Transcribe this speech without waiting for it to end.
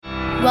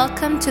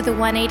Welcome to the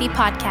 180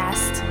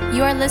 Podcast.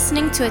 You are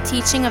listening to a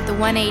teaching of the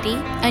 180,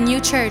 a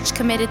new church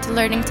committed to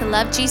learning to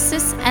love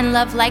Jesus and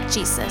love like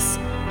Jesus.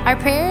 Our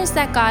prayer is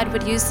that God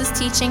would use this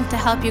teaching to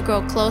help you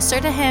grow closer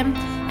to Him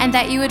and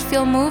that you would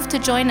feel moved to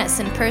join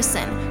us in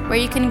person, where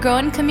you can grow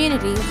in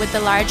community with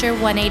the larger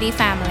 180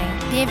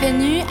 family.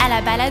 Bienvenue à la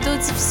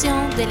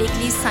balado-diffusion de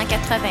l'Église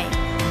 180.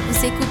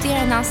 Vous écoutez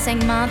un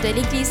enseignement de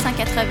l'Église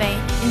 180,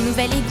 une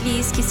nouvelle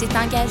Église qui s'est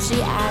engagée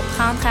à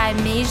apprendre à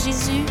aimer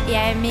Jésus et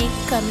à aimer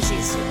comme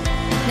Jésus.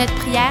 Notre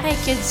prière est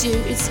que Dieu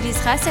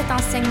utilisera cet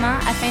enseignement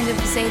afin de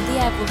vous aider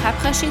à vous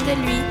rapprocher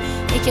de lui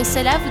et que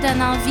cela vous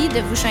donne envie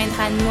de vous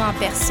joindre à nous en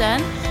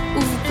personne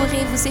où vous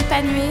pourrez vous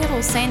épanouir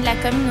au sein de la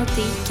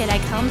communauté qu'est la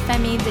grande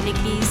famille de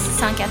l'Église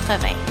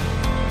 180.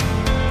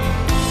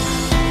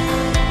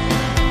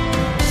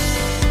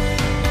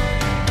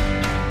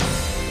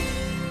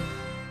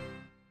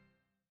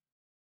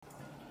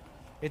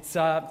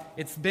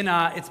 It's been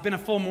a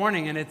full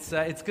morning, and it's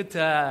good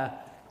to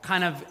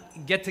kind of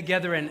get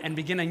together and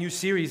begin a new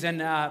series.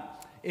 And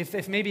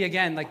if maybe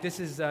again, like this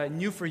is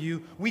new for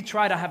you, we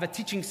try to have a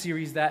teaching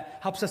series that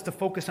helps us to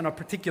focus on a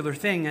particular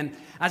thing. And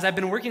as I've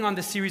been working on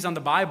this series on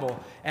the Bible,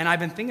 and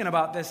I've been thinking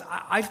about this,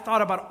 I've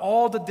thought about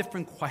all the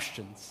different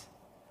questions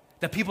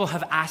that people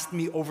have asked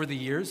me over the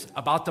years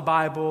about the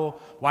Bible,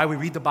 why we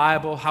read the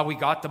Bible, how we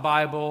got the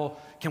Bible,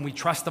 can we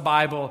trust the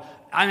Bible?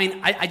 I mean,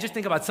 I just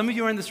think about some of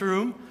you are in this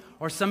room,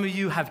 or some of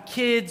you have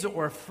kids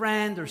or a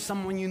friend or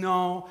someone you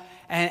know,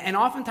 and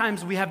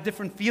oftentimes we have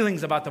different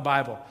feelings about the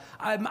Bible.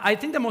 I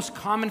think the most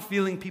common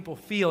feeling people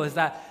feel is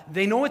that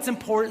they know it's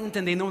important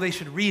and they know they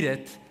should read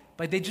it,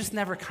 but they just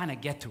never kind of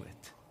get to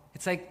it.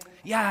 It's like,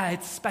 yeah,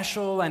 it's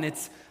special and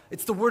it's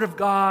the Word of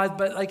God,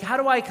 but like, how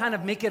do I kind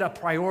of make it a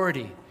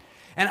priority?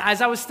 And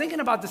as I was thinking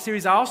about the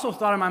series, I also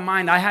thought in my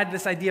mind, I had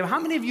this idea of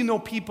how many of you know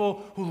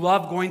people who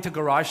love going to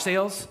garage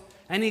sales?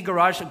 Any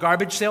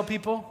garbage sale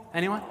people?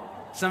 Anyone?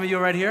 Some of you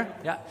are right here?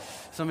 Yeah.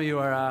 Some of you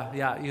are,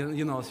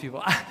 you know those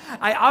people.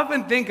 I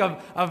often think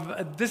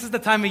of this is the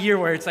time of year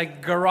where it's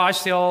like garage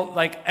sale,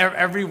 like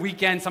every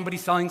weekend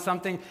somebody's selling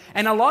something.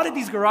 And a lot of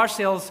these garage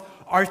sales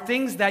are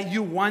things that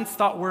you once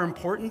thought were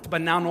important,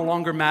 but now no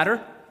longer matter.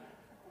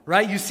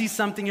 Right? You see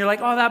something, you're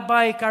like, oh, that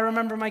bike, I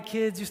remember my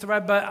kids used to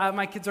ride, but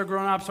my kids are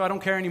grown up, so I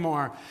don't care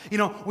anymore. You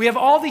know, we have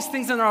all these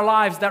things in our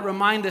lives that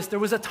remind us there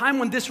was a time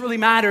when this really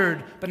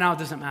mattered, but now it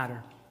doesn't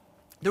matter.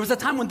 There was a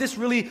time when this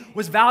really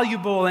was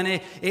valuable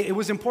and it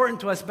was important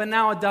to us, but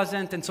now it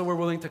doesn't, and so we're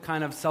willing to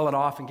kind of sell it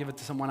off and give it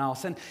to someone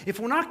else. And if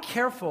we're not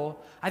careful,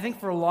 I think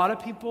for a lot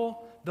of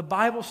people, the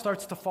Bible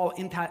starts to fall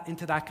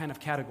into that kind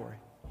of category.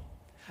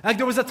 Like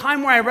there was a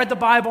time where I read the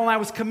Bible and I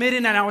was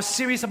committed and I was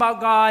serious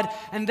about God,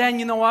 and then,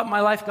 you know what,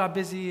 my life got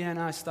busy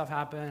and stuff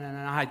happened and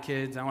I had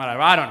kids and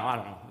whatever. I don't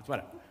know. It's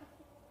whatever.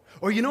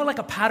 Or you know, like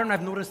a pattern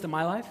I've noticed in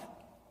my life?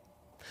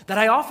 That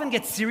I often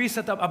get serious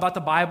about the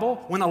Bible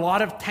when a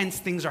lot of tense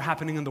things are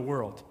happening in the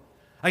world.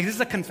 Like this is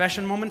a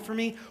confession moment for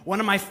me. One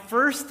of my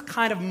first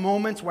kind of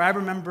moments where I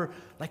remember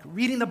like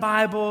reading the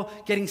Bible,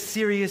 getting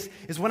serious,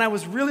 is when I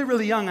was really,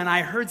 really young and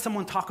I heard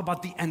someone talk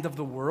about the end of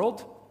the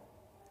world.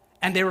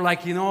 And they were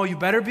like, you know, you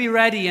better be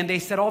ready. And they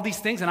said all these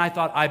things and I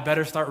thought, I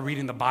better start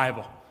reading the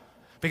Bible.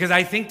 Because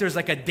I think there's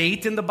like a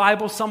date in the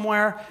Bible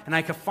somewhere and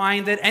I could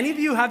find it. Any of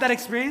you have that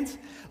experience?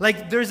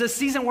 Like there's a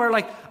season where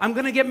like I'm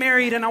going to get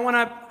married and I want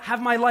to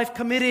have my life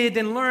committed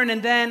and learn,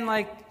 and then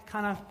like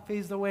kind of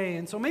phased away.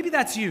 And so maybe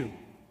that's you.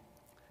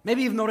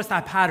 Maybe you've noticed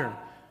that pattern.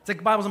 It's like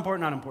the Bible's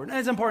important, not important.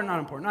 It's important, not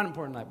important, not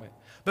important that way.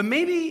 But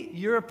maybe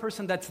you're a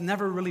person that's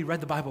never really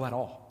read the Bible at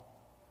all.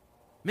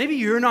 Maybe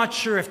you're not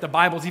sure if the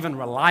Bible's even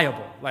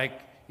reliable. Like,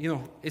 you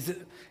know, is it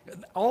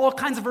all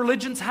kinds of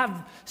religions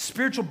have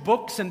spiritual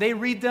books and they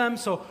read them.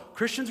 So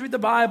Christians read the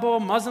Bible,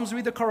 Muslims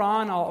read the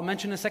Quran. I'll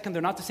mention in a second,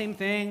 they're not the same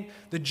thing.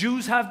 The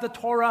Jews have the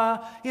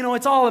Torah. You know,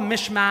 it's all a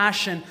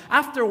mishmash. And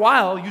after a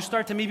while, you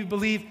start to maybe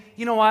believe,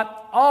 you know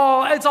what?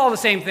 Oh, it's all the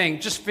same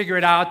thing. Just figure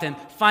it out and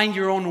find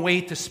your own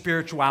way to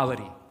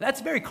spirituality.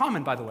 That's very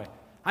common, by the way.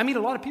 I meet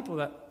a lot of people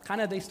that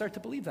kind of, they start to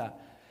believe that.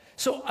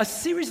 So a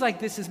series like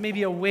this is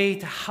maybe a way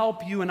to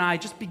help you and I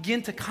just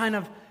begin to kind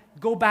of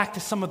go back to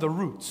some of the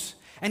roots.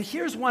 And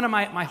here's one of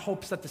my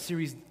hopes that the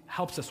series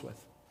helps us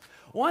with.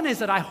 One is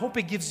that I hope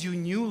it gives you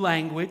new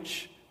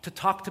language to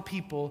talk to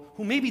people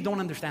who maybe don't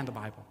understand the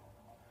Bible.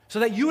 So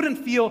that you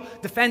wouldn't feel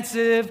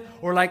defensive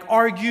or like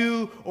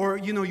argue, or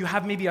you know, you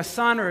have maybe a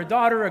son or a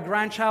daughter, a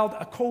grandchild,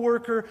 a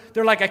coworker.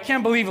 They're like, I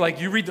can't believe like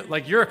you read,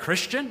 like you're a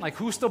Christian? Like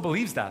who still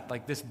believes that?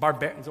 Like this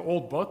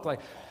old book?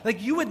 Like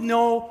you would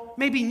know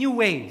maybe new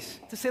ways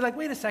to say like,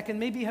 wait a second,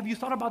 maybe have you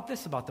thought about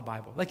this about the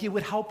Bible? Like it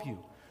would help you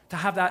to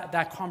have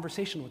that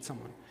conversation with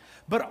someone.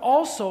 But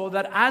also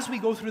that as we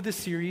go through this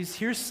series,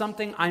 here's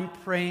something I'm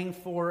praying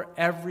for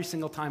every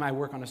single time I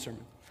work on a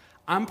sermon.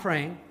 I'm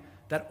praying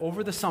that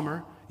over the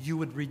summer, you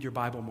would read your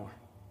Bible more.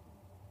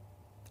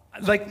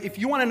 Like, if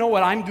you want to know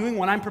what I'm doing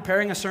when I'm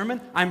preparing a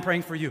sermon, I'm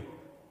praying for you.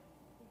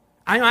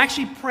 I'm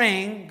actually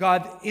praying,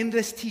 God, in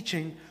this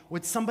teaching,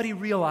 would somebody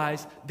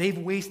realize they've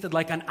wasted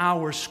like an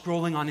hour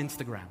scrolling on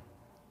Instagram?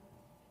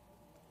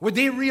 Where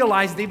they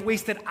realize they've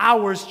wasted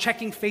hours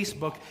checking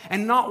Facebook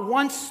and not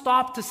once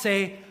stopped to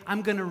say,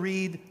 I'm going to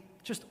read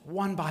just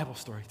one Bible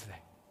story today.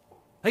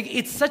 Like,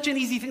 it's such an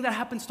easy thing that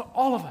happens to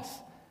all of us.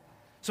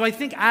 So I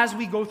think as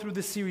we go through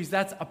this series,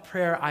 that's a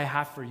prayer I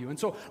have for you. And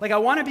so, I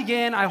want to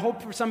begin. I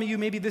hope for some of you,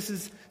 maybe this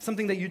is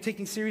something that you're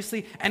taking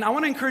seriously. And I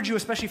want to encourage you,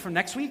 especially for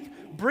next week,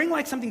 bring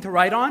something to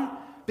write on,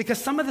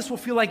 because some of this will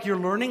feel like you're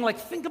learning.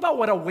 Think about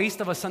what a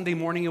waste of a Sunday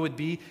morning it would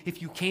be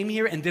if you came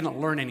here and didn't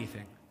learn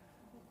anything.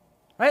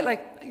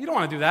 Right? You don't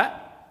want to do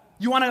that.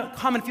 You want to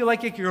come and feel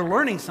like you're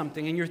learning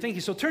something and you're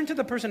thinking. So turn to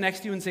the person next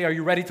to you and say, are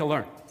you ready to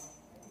learn?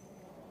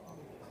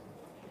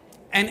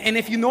 And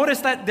if you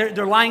notice that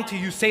they're lying to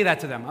you, say that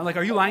to them. I'm like,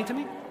 are you lying to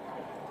me?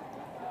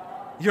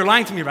 You're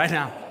lying to me right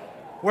now.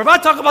 We're about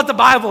to talk about the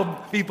Bible,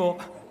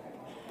 people.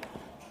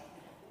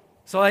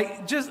 So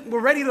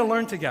we're ready to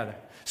learn together.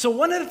 So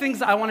one of the things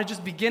that I want to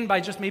just begin by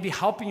just maybe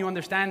helping you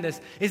understand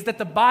this is that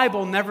the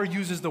Bible never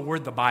uses the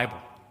word the Bible.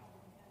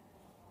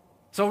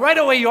 So right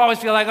away you always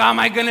feel like, oh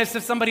my goodness,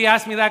 if somebody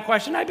asked me that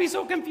question, I'd be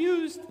so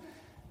confused.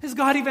 Is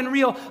God even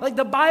real?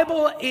 The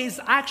Bible is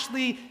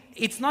actually,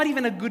 it's not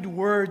even a good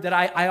word that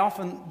I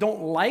often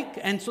don't like.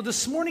 And so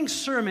this morning's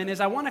sermon is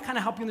I want to kind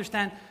of help you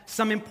understand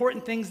some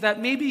important things that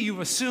maybe you've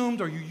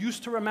assumed or you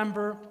used to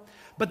remember.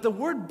 But the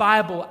word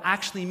Bible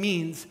actually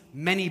means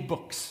many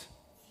books.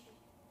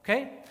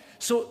 Okay?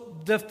 So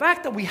the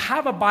fact that we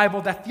have a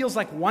Bible that feels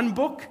like one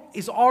book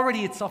is already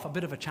itself a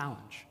bit of a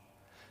challenge.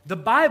 The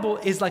Bible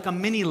is like a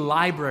mini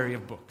library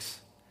of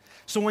books.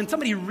 So when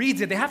somebody reads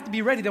it, they have to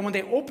be ready that when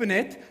they open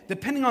it,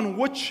 depending on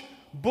which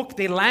book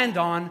they land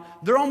on,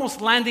 they're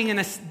almost landing in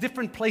a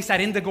different place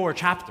at Indigo or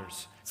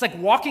Chapters. It's like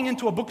walking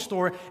into a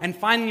bookstore and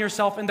finding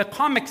yourself in the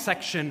comic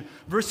section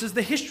versus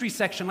the history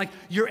section.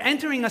 You're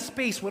entering a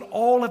space with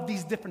all of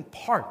these different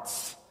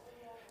parts.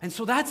 And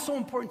so that's so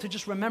important to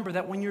just remember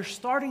that when you're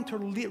starting to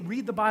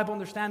read the Bible,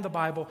 understand the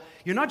Bible,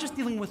 you're not just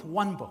dealing with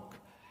one book.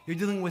 You're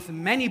dealing with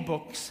many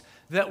books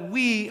that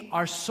we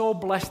are so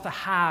blessed to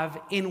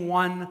have in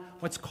one,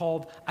 what's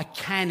called a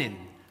canon,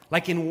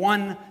 in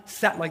one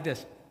set like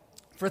this.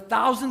 For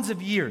thousands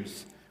of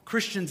years,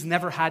 Christians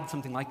never had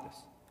something like this.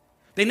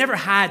 They never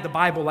had the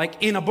Bible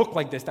in a book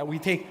like this that we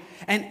take.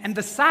 And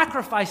the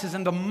sacrifices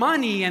and the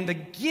money and the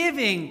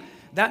giving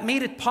that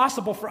made it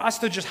possible for us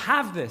to just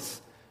have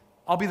this,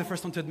 I'll be the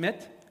first one to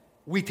admit,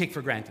 we take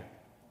for granted.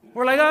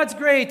 We're like, oh, it's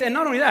great. And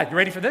not only that, you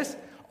ready for this?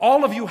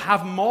 All of you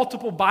have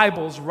multiple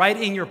Bibles right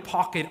in your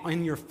pocket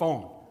on your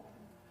phone.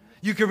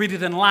 You can read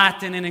it in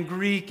Latin and in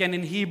Greek and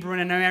in Hebrew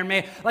and in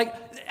Aramaic,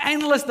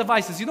 endless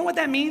devices. You know what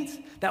that means?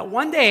 That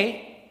one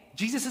day,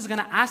 Jesus is going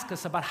to ask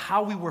us about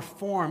how we were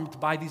formed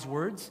by these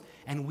words,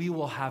 and we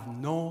will have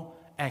no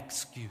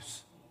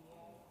excuse.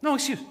 No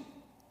excuse.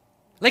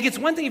 It's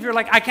one thing if you're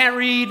I can't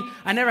read,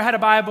 I never had a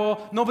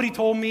Bible, nobody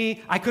told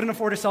me, I couldn't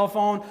afford a cell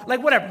phone,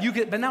 whatever.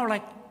 But now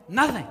we're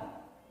nothing.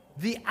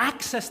 The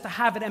access to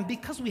have it, and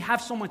because we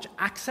have so much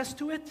access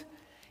to it,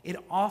 it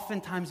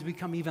oftentimes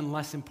becomes even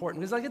less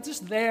important. It's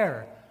just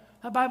there.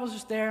 The Bible's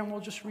just there, and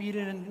we'll just read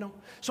it,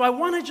 So I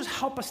want to just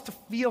help us to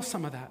feel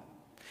some of that.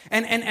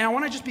 And I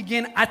want to just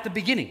begin at the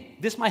beginning.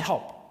 This might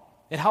help.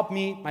 It helped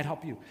me, might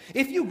help you.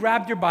 If you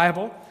grabbed your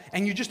Bible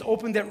and you just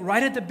opened it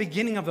right at the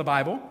beginning of the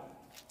Bible,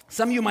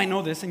 some of you might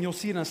know this, and you'll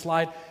see it in a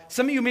slide.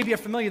 Some of you maybe are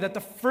familiar that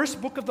the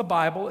first book of the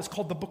Bible is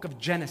called the book of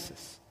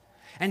Genesis.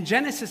 And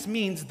Genesis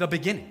means the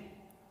beginning.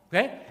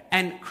 Okay?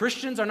 And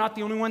Christians are not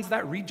the only ones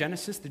that read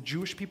Genesis. The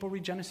Jewish people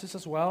read Genesis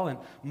as well. And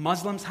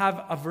Muslims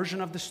have a version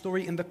of the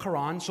story in the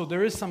Quran. So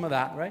there is some of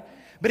that, right?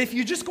 But if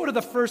you just go to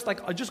the first,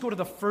 just go to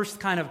the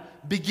first kind of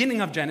beginning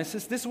of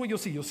Genesis, this is what you'll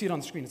see. You'll see it on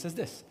the screen. It says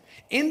this.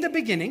 In the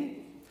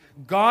beginning,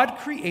 God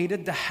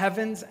created the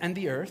heavens and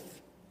the earth.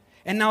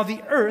 And now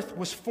the earth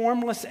was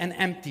formless and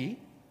empty.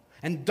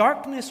 And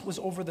darkness was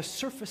over the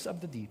surface of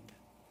the deep.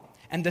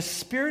 And the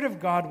Spirit of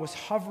God was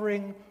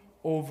hovering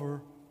over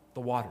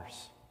the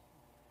waters.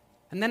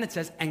 And then it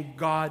says, and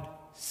God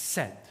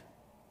said.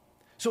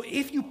 So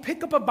if you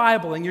pick up a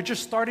Bible and you're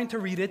just starting to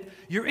read it,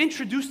 you're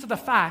introduced to the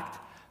fact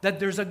that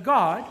there's a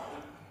God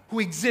who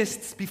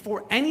exists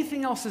before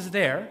anything else is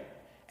there.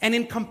 And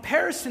in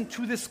comparison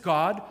to this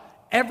God,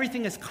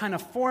 everything is kind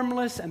of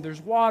formless and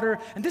there's water.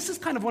 And this is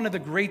kind of one of the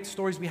great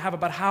stories we have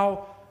about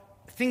how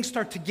things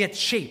start to get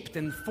shaped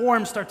and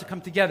forms start to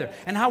come together.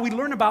 And how we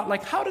learn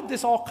about how did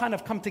this all kind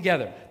of come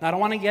together. Now I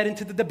don't want to get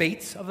into the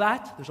debates of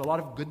that. There's a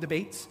lot of good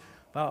debates.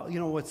 About,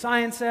 what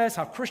science says,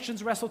 how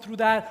Christians wrestle through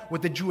that,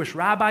 what the Jewish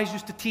rabbis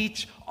used to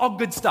teach, all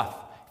good stuff.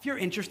 If you're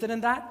interested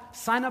in that,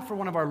 sign up for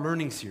one of our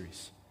learning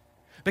series.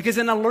 Because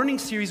in a learning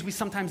series, we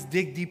sometimes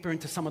dig deeper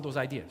into some of those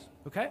ideas,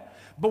 okay?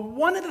 But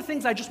one of the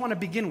things I just want to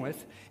begin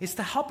with is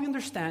to help you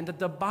understand that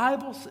the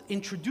Bible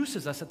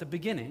introduces us at the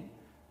beginning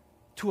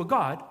to a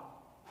God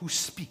who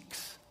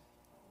speaks.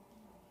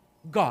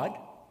 God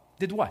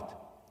did what?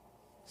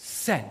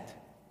 Said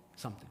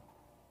something.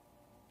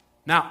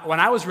 Now, when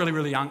I was really,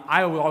 really young,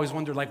 I always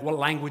wondered, what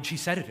language he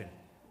said it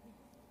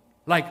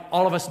in.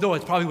 All of us know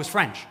it probably was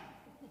French,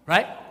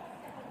 right?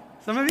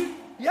 Some of you?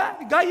 Yeah,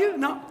 got you?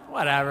 No?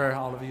 Whatever,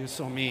 all of you,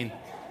 so mean.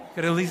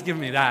 Could at least give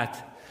me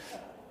that.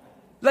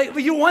 Like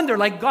you wonder,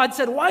 like God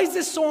said, why is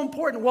this so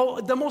important?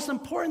 Well, the most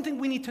important thing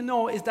we need to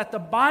know is that the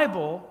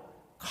Bible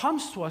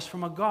comes to us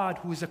from a God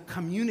who is a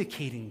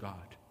communicating God,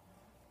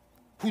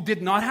 who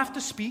did not have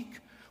to speak,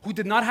 who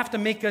did not have to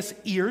make us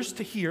ears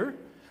to hear,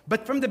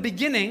 but from the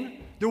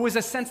beginning, there was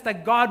a sense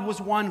that God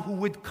was one who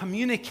would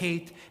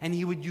communicate and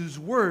he would use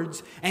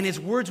words, and his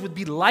words would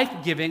be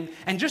life-giving.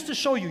 And just to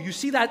show you, you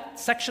see that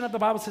section of the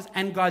Bible that says,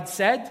 and God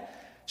said?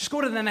 Just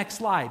go to the next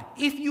slide.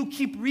 If you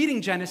keep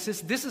reading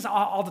Genesis, this is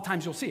all the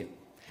times you'll see it.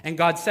 And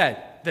God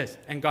said this,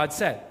 and God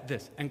said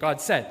this, and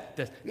God said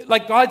this.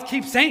 Like God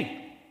keeps saying.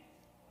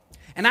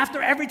 And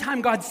after every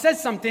time God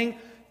says something,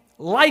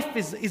 life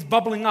is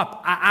bubbling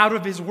up out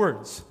of his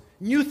words.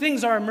 New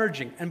things are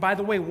emerging. And by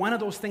the way, one of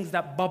those things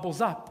that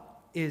bubbles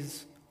up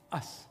is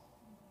us.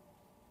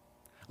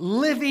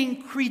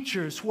 Living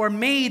creatures who are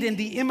made in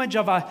the image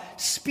of a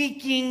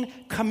speaking,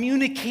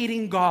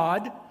 communicating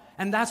God.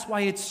 And that's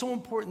why it's so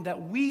important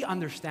that we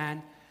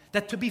understand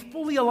that to be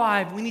fully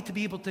alive, we need to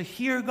be able to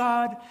hear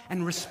God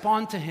and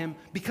respond to him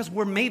because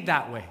we're made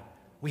that way.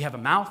 We have a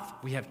mouth,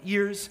 we have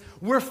ears.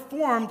 We're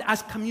formed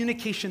as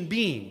communication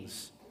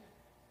beings.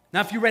 Now,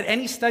 if you read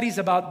any studies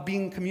about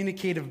being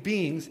communicative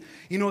beings,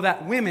 you know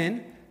that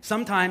women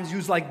sometimes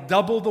use like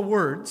double the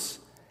words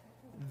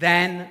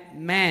than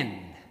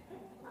men.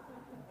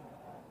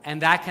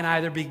 And that can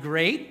either be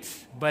great,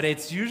 but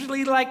it's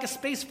usually like a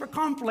space for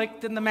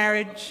conflict in the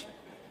marriage.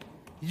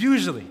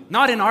 Usually.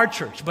 Not in our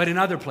church, but in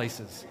other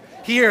places.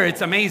 Here,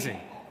 it's amazing.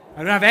 I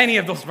don't have any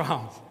of those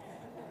problems.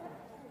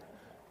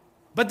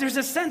 But there's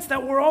a sense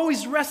that we're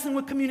always wrestling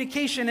with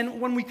communication, and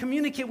when we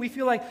communicate, we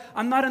feel like,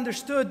 I'm not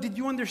understood, did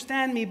you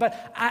understand me? But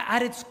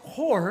at its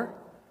core,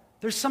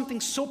 there's something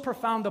so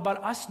profound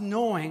about us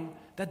knowing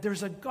that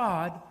there's a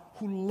God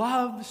who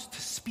loves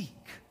to speak.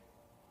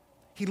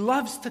 He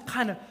loves to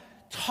kind of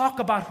talk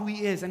about who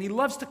he is, and he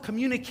loves to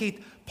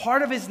communicate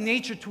part of his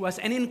nature to us,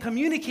 and in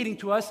communicating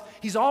to us,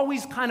 he's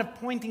always kind of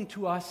pointing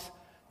to us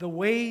the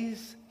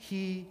ways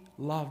he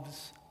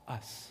loves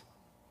us.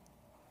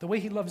 The way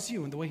he loves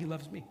you and the way he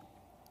loves me.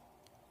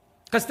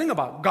 Because think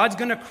about it, God's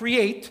going to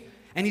create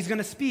and he's going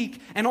to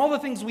speak, and all the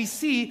things we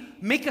see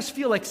make us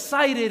feel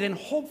excited and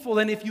hopeful.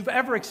 And if you've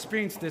ever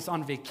experienced this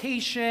on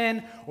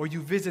vacation, or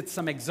you visit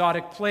some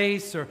exotic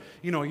place, or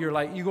you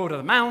go to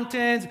the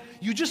mountains,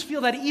 you just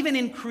feel that even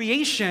in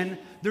creation,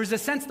 there's a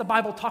sense the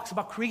Bible talks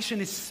about creation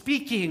is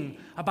speaking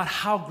about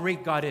how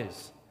great God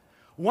is.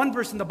 One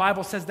verse in the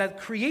Bible says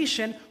that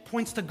creation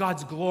points to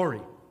God's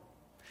glory.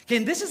 Okay,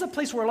 and this is a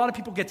place where a lot of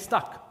people get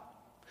stuck.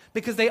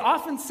 Because they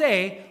often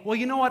say, well,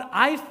 you know what?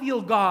 I feel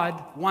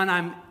God when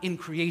I'm in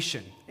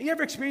creation. Have you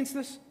ever experienced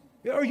this?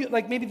 Or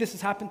maybe this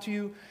has happened to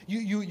you.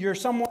 You're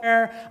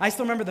somewhere. I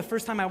still remember the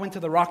first time I went to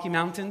the Rocky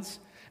Mountains,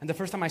 and the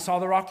first time I saw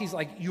the Rockies,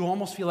 you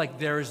almost feel like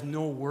there is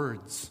no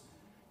words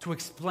to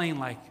explain.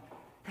 Where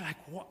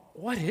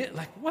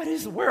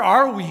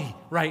are we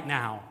right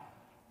now?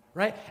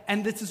 Right?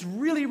 And this is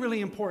really,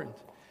 really important.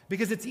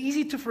 Because it's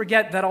easy to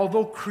forget that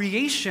although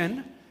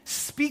creation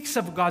speaks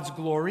of God's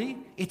glory,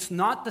 it's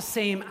not the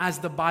same as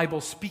the Bible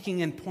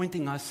speaking and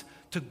pointing us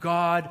to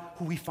God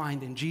who we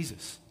find in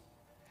Jesus.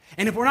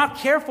 And if we're not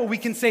careful, we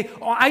can say,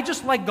 oh, I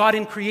just like God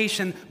in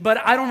creation, but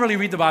I don't really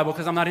read the Bible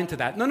because I'm not into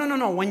that.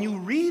 No. When you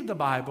read the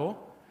Bible,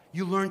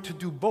 you learn to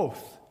do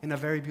both in a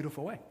very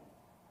beautiful way.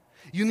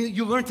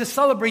 You learn to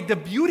celebrate the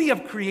beauty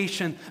of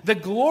creation, the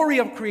glory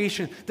of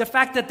creation, the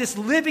fact that this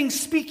living,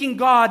 speaking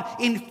God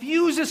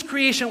infuses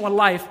creation with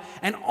life,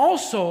 and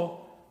also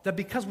that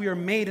because we are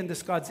made in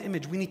this God's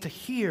image, we need to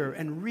hear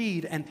and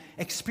read and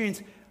experience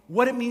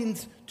what it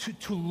means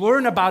to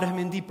learn about him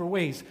in deeper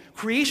ways.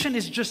 Creation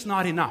is just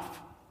not enough.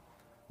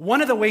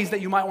 One of the ways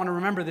that you might want to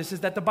remember this is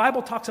that the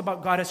Bible talks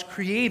about God as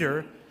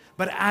creator,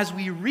 but as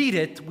we read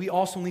it, we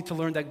also need to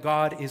learn that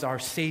God is our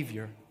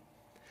Savior,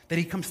 that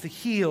he comes to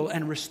heal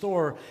and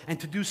restore and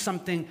to do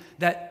something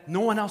that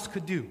no one else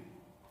could do.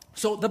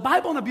 So the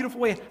Bible, in a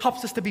beautiful way,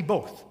 helps us to be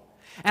both.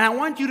 And I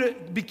want you to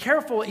be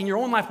careful in your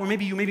own life where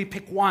maybe you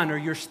pick one or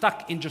you're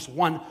stuck in just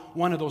one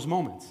of those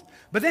moments.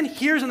 But then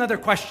here's another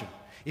question.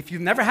 If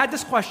you've never had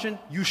this question,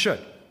 you should.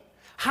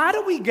 How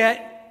do we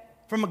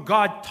get from a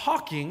God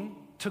talking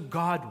to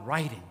God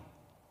writing?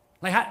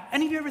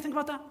 Any of you ever think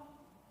about that?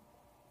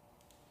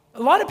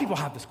 A lot of people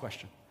have this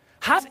question.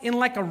 How in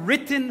a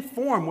written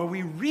form where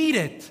we read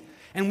it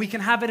and we can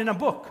have it in a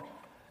book?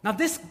 Now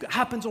this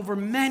happens over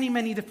many,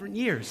 many different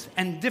years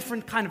and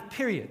different kind of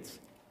periods.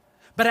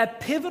 But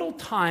at pivotal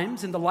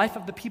times in the life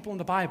of the people in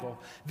the Bible,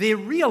 they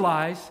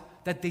realize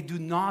that they do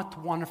not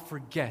want to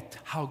forget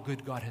how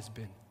good God has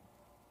been.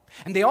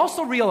 And they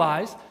also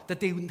realize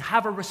that they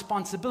have a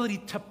responsibility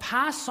to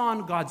pass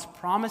on God's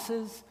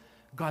promises,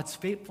 God's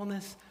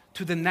faithfulness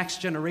to the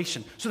next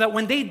generation. So that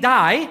when they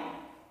die,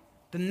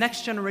 the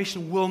next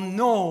generation will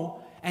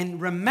know and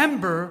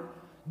remember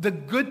the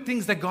good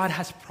things that God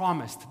has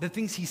promised, the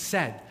things he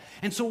said.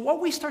 And so what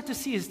we start to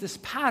see is this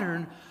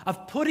pattern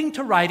of putting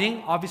to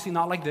writing, obviously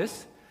not like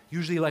this,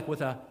 usually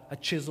with a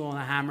chisel and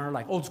a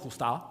hammer, old school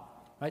style,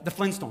 right? The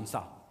Flintstone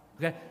style,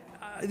 okay?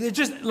 It's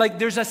just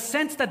there's a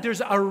sense that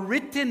there's a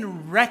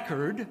written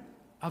record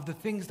of the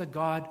things that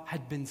God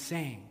had been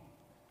saying.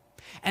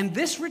 And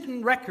this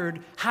written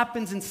record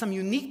happens in some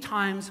unique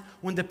times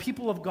when the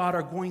people of God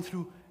are going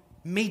through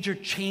major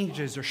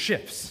changes or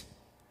shifts.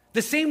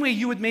 The same way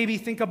you would maybe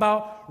think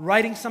about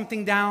writing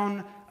something down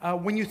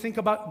when you think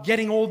about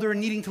getting older and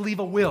needing to leave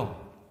a will.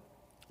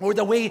 Or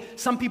the way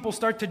some people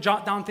start to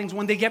jot down things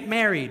when they get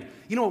married.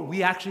 You know what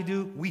we actually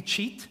do? We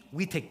cheat.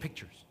 We take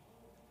pictures.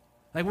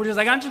 Like we're just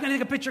like, I'm just going to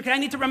take a picture because I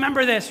need to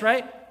remember this,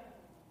 right?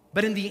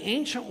 But in the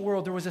ancient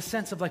world, there was a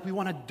sense of like, we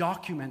want to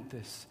document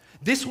this.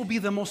 This will be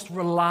the most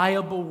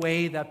reliable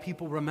way that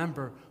people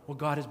remember what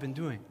God has been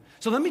doing.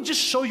 So let me just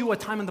show you a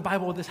time in the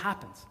Bible where this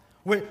happens.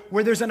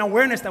 Where there's an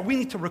awareness that we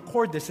need to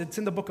record this. It's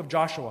in the book of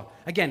Joshua.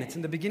 Again, it's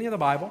in the beginning of the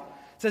Bible.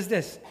 It says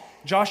this,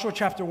 Joshua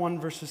chapter 1,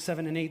 verses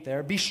 7 and 8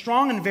 there. Be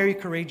strong and very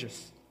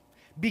courageous.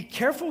 Be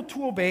careful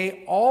to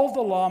obey all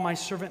the law my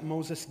servant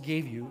Moses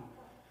gave you.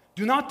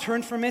 Do not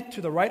turn from it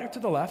to the right or to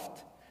the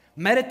left.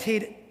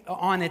 Meditate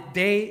on it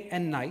day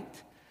and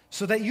night,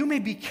 so that you may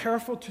be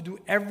careful to do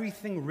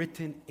everything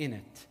written in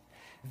it.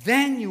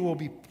 Then you will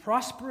be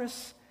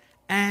prosperous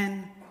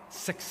and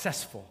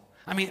successful.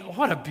 I mean,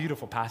 what a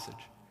beautiful passage.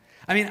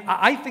 I mean,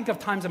 I think of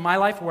times in my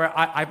life where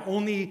I've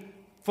only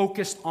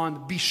focused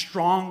on be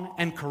strong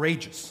and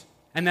courageous,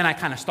 and then I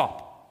kind of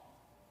stop.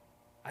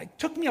 It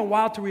took me a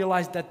while to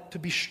realize that to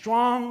be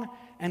strong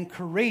and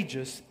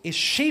courageous is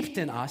shaped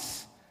in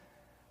us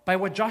by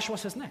what Joshua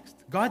says next.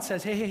 God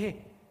says, hey,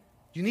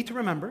 you need to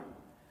remember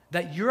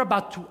that you're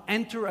about to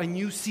enter a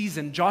new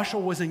season. Joshua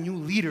was a new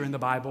leader in the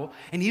Bible,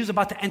 and he was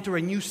about to enter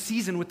a new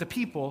season with the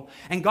people.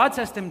 And God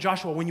says to him,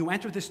 Joshua, when you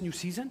enter this new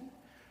season,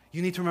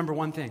 you need to remember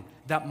one thing,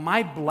 that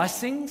my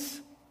blessings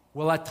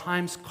will at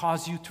times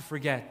cause you to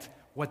forget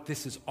what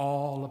this is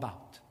all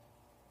about.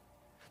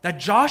 That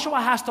Joshua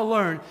has to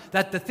learn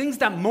that the things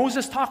that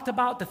Moses talked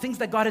about, the things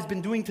that God has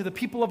been doing to the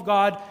people of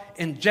God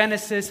in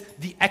Genesis,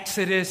 the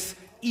Exodus,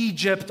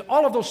 Egypt,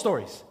 all of those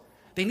stories,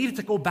 they needed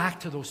to go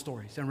back to those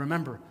stories and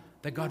remember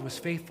that God was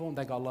faithful and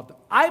that God loved them.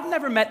 I've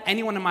never met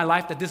anyone in my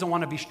life that doesn't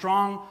want to be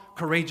strong,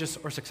 courageous,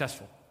 or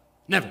successful.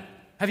 Never.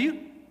 Have you?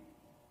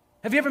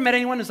 Have you ever met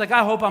anyone who's like,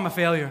 I hope I'm a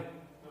failure.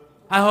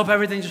 I hope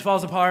everything just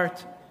falls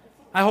apart.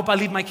 I hope I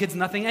leave my kids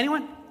nothing.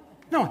 Anyone?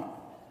 No one.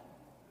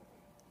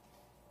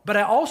 But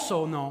I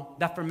also know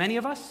that for many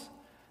of us,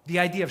 the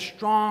idea of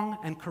strong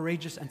and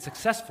courageous and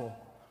successful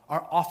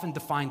are often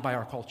defined by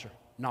our culture,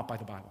 not by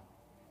the Bible.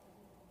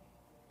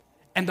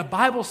 And the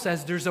Bible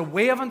says there's a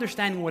way of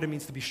understanding what it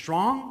means to be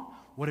strong,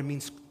 what it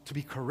means to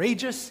be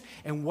courageous,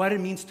 and what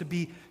it means to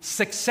be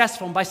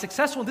successful. And by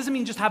successful, it doesn't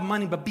mean just have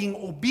money, but being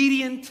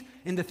obedient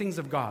in the things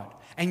of God.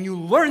 And you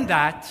learn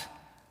that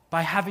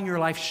by having your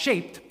life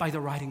shaped by the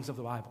writings of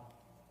the Bible.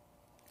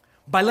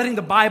 By letting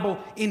the Bible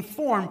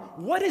inform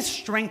what does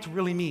strength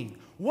really mean?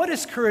 What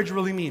does courage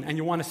really mean? And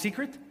you want a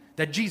secret?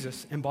 That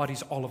Jesus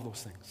embodies all of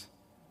those things.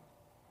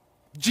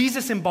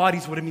 Jesus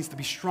embodies what it means to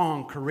be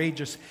strong,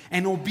 courageous,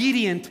 and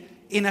obedient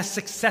in a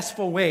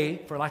successful way,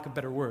 for lack of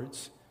better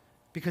words,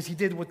 because he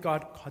did what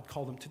God had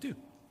called him to do.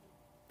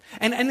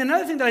 And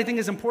another thing that I think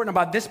is important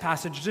about this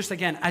passage, just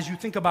again, as you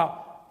think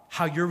about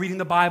how you're reading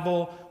the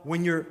Bible,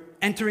 when you're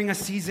entering a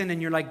season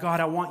and you're like, God,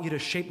 I want you to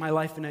shape my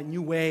life in a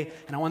new way,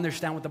 and I want to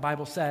understand what the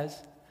Bible says.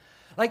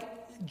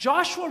 Like,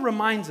 Joshua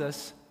reminds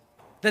us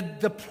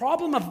that the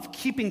problem of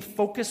keeping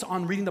focus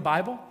on reading the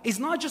Bible is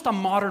not just a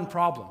modern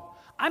problem.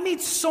 I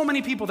meet so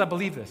many people that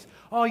believe this.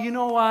 Oh, you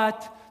know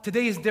what?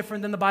 Today is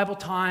different than the Bible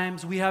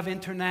times. We have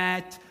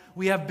internet.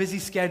 We have busy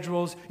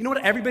schedules. You know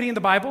what? Everybody in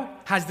the Bible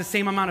has the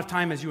same amount of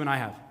time as you and I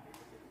have.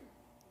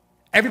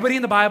 Everybody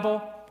in the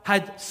Bible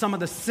had some of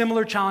the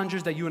similar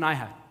challenges that you and I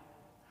had.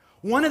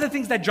 One of the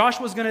things that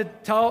Joshua is going to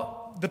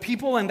tell the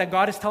people and that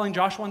God is telling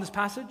Joshua in this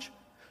passage,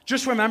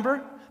 just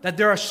remember that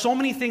there are so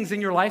many things in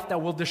your life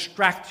that will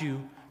distract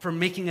you from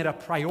making it a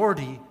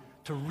priority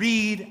to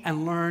read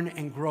and learn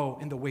and grow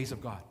in the ways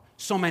of God.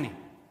 So many.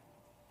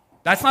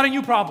 That's not a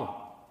new problem.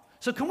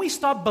 So can we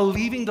stop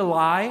believing the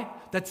lie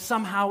that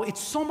somehow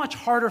it's so much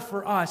harder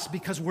for us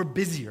because we're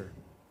busier?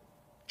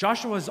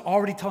 Joshua is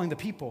already telling the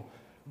people,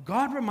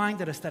 God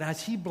reminded us that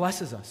as he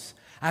blesses us,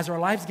 as our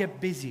lives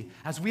get busy,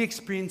 as we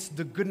experience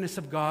the goodness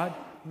of God,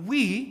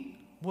 we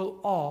will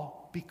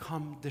all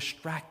become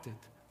distracted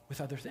with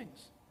other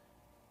things.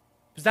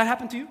 Does that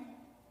happen to you?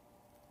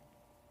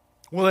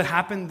 Will it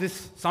happen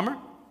this summer?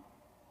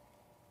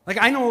 Like,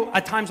 I know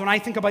at times when I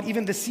think about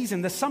even this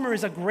season, the summer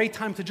is a great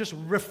time to just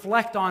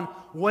reflect on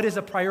what is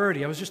a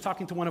priority. I was just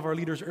talking to one of our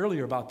leaders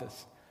earlier about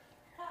this.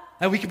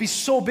 That we could be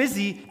so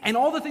busy, and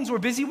all the things we're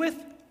busy with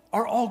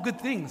are all good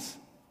things.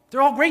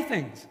 They're all great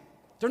things.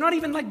 They're not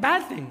even like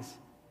bad things.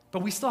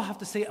 But we still have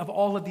to say, of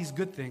all of these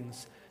good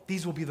things,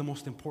 these will be the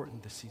most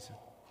important this season.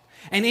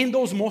 And in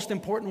those most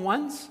important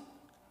ones,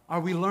 are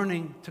we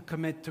learning to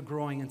commit to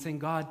growing and saying,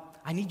 God,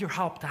 I need your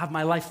help to have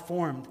my life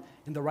formed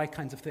in the right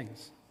kinds of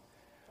things.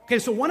 Okay,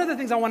 so one of the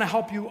things I want to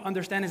help you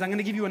understand is I'm going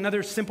to give you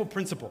another simple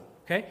principle,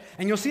 okay?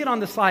 And you'll see it on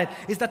the slide,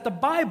 is that the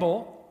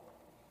Bible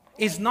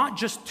is not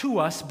just to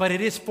us, but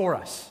it is for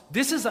us.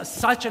 This is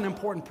such an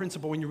important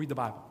principle when you read the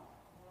Bible.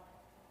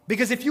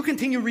 Because if you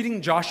continue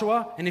reading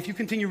Joshua, and if you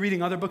continue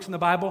reading other books in the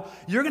Bible,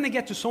 you're going to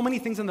get to so many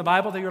things in the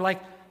Bible that you're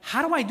like,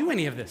 how do I do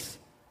any of this?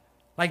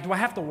 Like, do I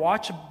have to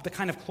watch the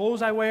kind of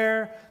clothes I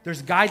wear?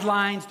 There's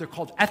guidelines. They're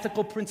called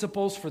ethical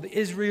principles for the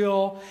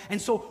Israel.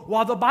 And so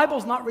while the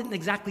Bible's not written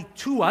exactly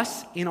to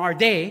us in our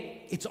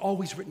day, it's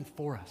always written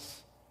for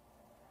us.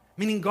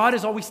 Meaning God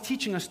is always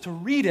teaching us to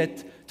read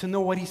it to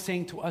know what He's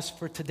saying to us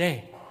for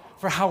today,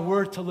 for how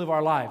we're to live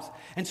our lives.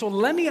 And so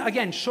let me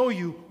again show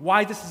you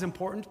why this is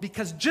important,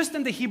 because just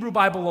in the Hebrew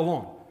Bible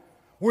alone,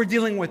 we're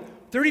dealing with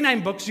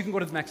 39 books. You can go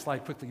to the next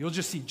slide quickly. You'll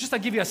just see, just to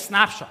give you a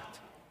snapshot.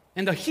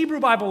 In the Hebrew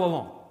Bible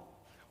alone,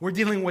 we're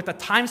dealing with a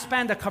time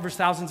span that covers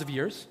thousands of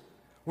years.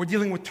 We're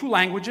dealing with 2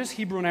 languages,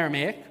 Hebrew and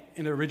Aramaic,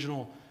 in the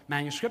original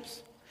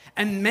manuscripts,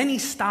 and many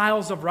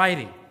styles of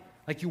writing.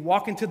 Like you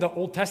walk into the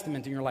Old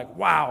Testament and you're like,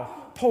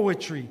 wow,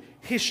 poetry,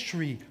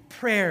 history,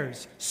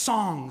 prayers,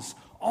 songs,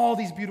 all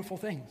these beautiful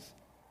things.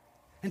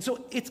 And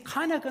so it's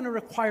kind of going to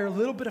require a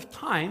little bit of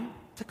time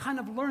to kind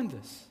of learn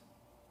this.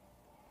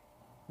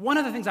 One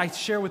of the things I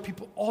share with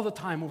people all the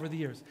time over the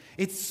years,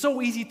 it's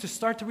so easy to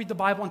start to read the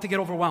Bible and to get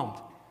overwhelmed.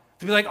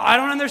 To be like, I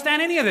don't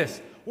understand any of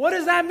this. What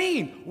does that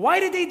mean? Why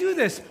did they do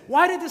this?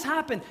 Why did this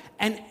happen?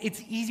 And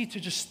it's easy to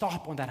just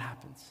stop when that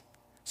happens.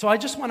 So I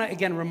just want to,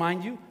 again,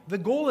 remind you, the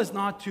goal is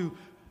not to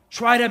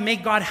try to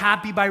make God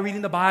happy by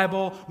reading the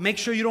Bible, make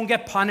sure you don't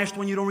get punished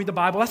when you don't read the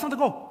Bible. That's not the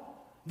goal.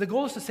 The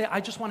goal is to say, I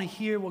just want to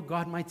hear what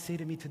God might say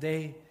to me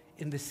today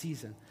in this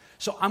season.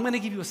 So I'm going to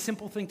give you a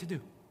simple thing to do.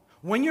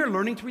 When you're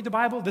learning to read the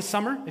Bible this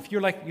summer, if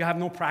you're like, you have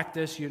no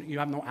practice, you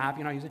have no app,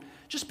 you're not using it,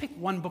 just pick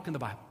one book in the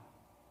Bible.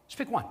 Just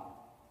pick one.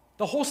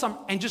 The whole summer,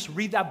 and just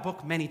read that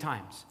book many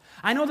times.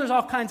 I know there's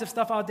all kinds of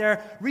stuff out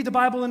there. Read the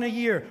Bible in a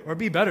year, or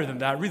be better than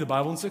that, read the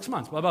Bible in 6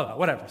 months, blah, blah, blah,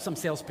 whatever. Some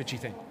sales pitchy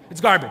thing. It's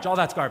garbage. All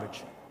that's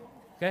garbage.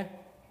 Okay?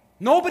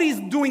 Nobody's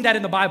doing that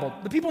in the Bible.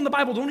 The people in the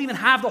Bible don't even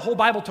have the whole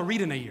Bible to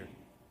read in a year.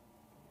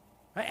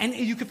 Right? And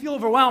you can feel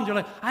overwhelmed. You're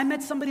like, I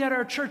met somebody at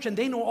our church, and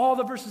they know all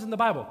the verses in the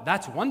Bible.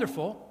 That's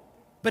wonderful.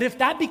 But if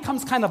that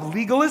becomes kind of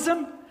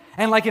legalism,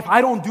 and like if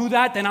I don't do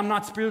that, then I'm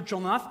not spiritual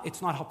enough,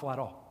 it's not helpful at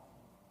all.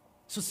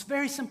 So it's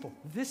very simple.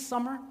 This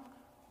summer,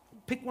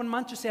 pick one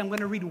month, just say, I'm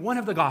going to read one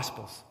of the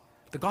Gospels.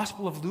 The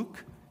Gospel of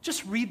Luke.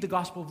 Just read the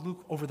Gospel of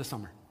Luke over the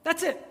summer.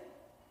 That's it.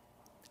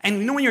 And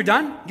you know when you're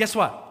done? Guess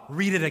what?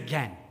 Read it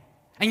again.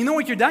 And you know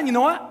what you're done? You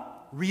know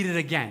what? Read it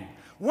again.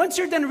 Once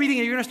you're done reading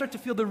it, you're going to start to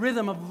feel the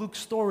rhythm of Luke's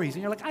stories.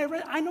 And you're like,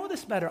 I know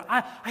this better.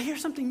 I hear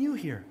something new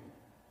here.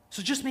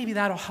 So just maybe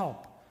that'll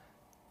help.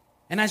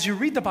 And as you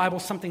read the Bible,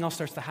 something else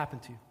starts to happen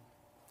to you.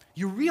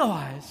 You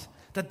realize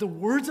that the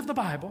words of the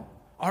Bible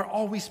are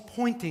always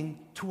pointing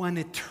to an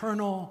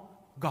eternal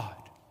God.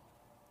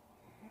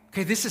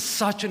 Okay, this is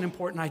such an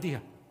important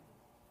idea.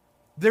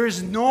 There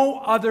is no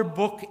other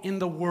book in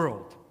the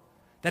world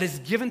that is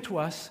given to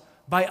us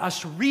by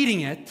us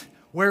reading it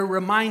where it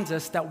reminds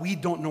us that we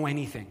don't know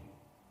anything.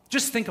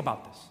 Just think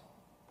about this.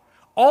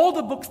 All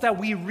the books that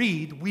we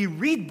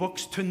read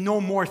books to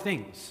know more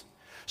things.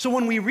 So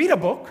when we read a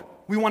book,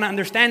 we want to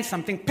understand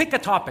something, pick a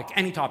topic,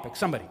 any topic,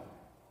 somebody.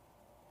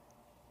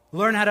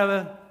 Learn how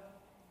to...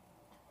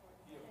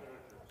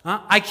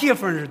 IKEA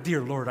furniture.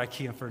 Dear Lord,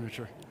 IKEA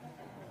furniture.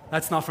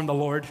 That's not from the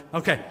Lord.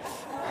 Okay.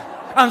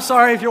 I'm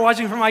sorry if you're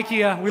watching from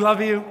IKEA. We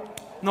love you.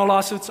 No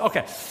lawsuits.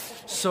 Okay.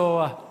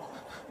 So,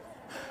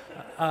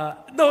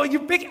 no,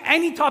 you pick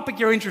any topic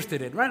you're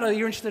interested in, right?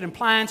 You're interested in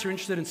plants, you're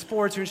interested in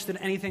sports, you're interested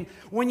in anything.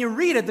 When you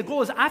read it, the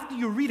goal is after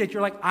you read it,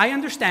 you're like, I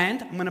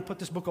understand. I'm going to put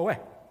this book away.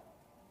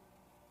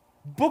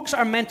 Books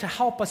are meant to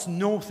help us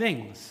know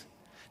things.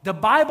 The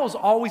Bible's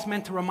always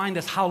meant to remind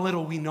us how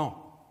little we know.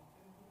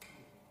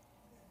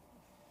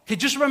 Okay,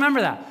 just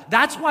remember that.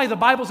 That's why the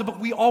Bible's a book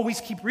we always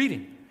keep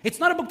reading. It's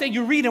not a book that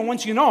you read and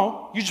once you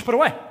know, you just put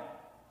away.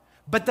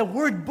 But the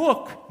word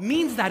book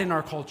means that in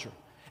our culture.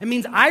 It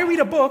means I read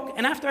a book,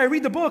 and after I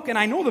read the book and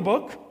I know the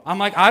book, I'm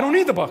like, I don't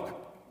need the book.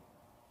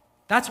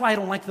 That's why I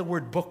don't like the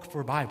word book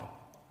for Bible.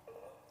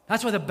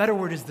 That's why the better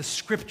word is the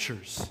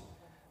scriptures.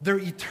 They're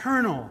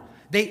eternal.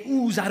 They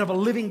ooze out of a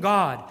living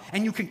God.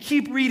 And you can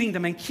keep reading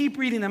them and keep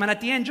reading them. And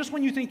at the end, just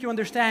when you think you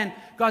understand,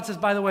 God says,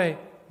 by the way,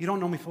 you don't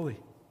know me fully.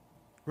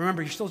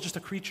 Remember, you're still just a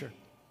creature.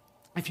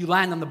 If you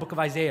land on the book of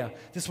Isaiah,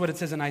 this is what it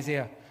says in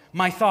Isaiah.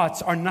 My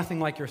thoughts are nothing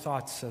like your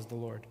thoughts, says the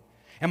Lord.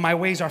 And my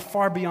ways are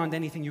far beyond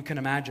anything you can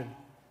imagine.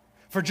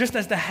 For just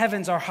as the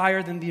heavens are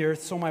higher than the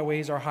earth, so my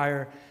ways are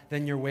higher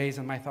than your ways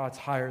and my thoughts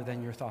higher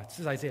than your thoughts.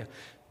 This is Isaiah.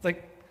 It's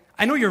like,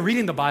 I know you're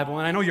reading the Bible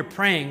and I know you're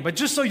praying, but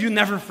just so you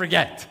never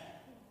forget,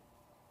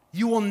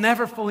 you will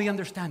never fully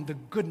understand the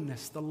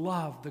goodness, the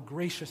love, the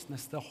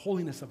graciousness, the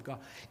holiness of God.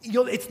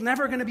 It's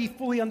never going to be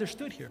fully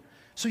understood here.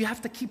 So you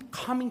have to keep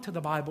coming to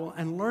the Bible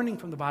and learning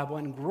from the Bible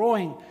and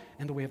growing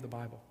in the way of the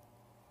Bible.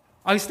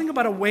 I was thinking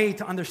about a way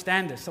to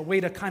understand this, a way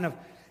to kind of...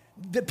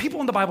 The people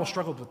in the Bible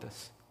struggled with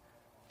this.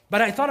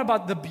 But I thought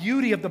about the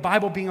beauty of the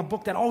Bible being a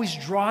book that always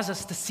draws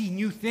us to see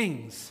new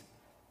things.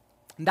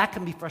 And that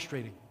can be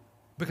frustrating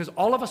because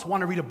all of us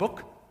want to read a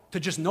book to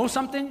just know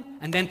something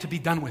and then to be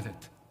done with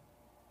it.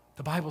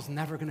 The Bible's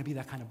never going to be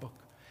that kind of book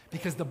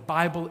because the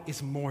Bible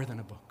is more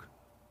than a book.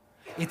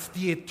 It's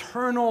the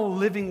eternal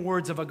living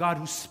words of a God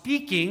who's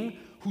speaking,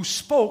 who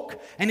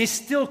spoke, and is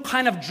still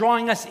kind of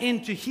drawing us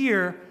in to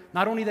hear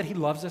not only that He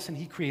loves us and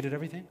He created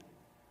everything,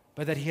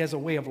 but that He has a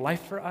way of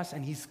life for us,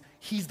 and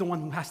He's the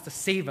one who has to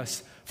save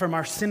us from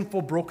our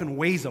sinful, broken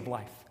ways of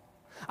life.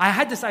 I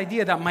had this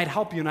idea that might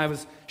help you, and I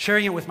was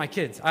sharing it with my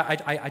kids.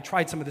 I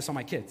tried some of this on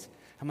my kids.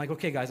 I'm like,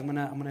 okay, guys, I'm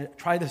gonna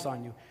try this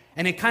on you.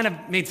 And it kind of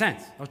made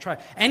sense. I'll try.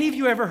 Any of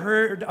you ever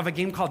heard of a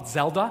game called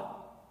Zelda?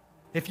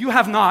 If you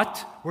have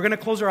not, we're going to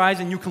close our eyes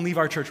and you can leave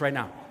our church right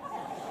now.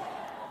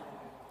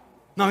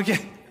 No, okay.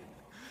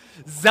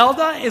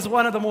 Zelda is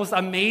one of the most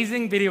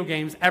amazing video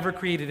games ever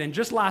created. And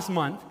just last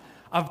month,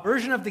 a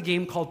version of the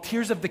game called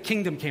Tears of the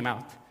Kingdom came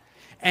out.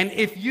 And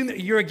if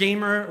you're a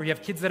gamer or you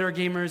have kids that are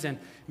gamers and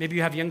maybe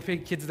you have young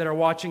kids that are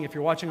watching, if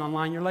you're watching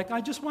online, you're like,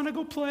 I just want to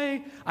go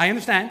play. I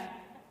understand.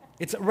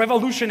 It's a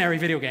revolutionary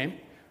video game,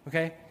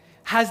 okay?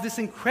 Has this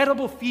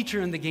incredible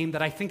feature in the game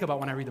that I think about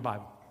when I read the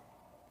Bible.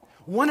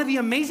 One of the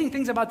amazing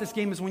things about this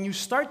game is when you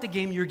start the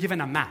game, you're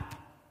given a map.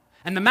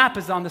 And the map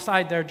is on the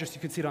side there, just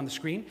you can see it on the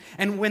screen.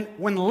 And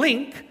when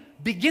Link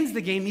begins the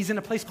game, he's in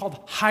a place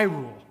called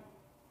Hyrule,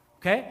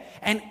 okay?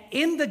 And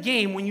in the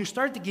game, when you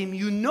start the game,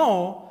 you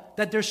know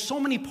that there's so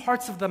many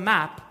parts of the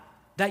map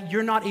that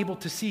you're not able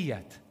to see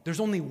yet. There's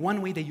only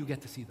one way that you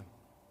get to see them,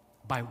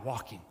 by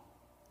walking.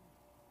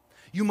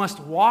 You must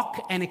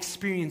walk and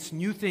experience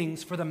new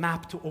things for the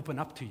map to open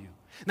up to you.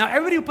 Now,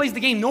 everybody who plays the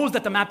game knows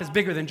that the map is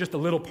bigger than just a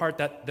little part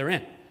that they're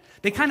in.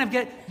 They kind of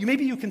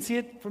maybe you can see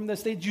it from the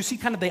stage. You see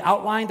kind of the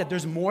outline that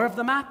there's more of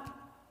the map.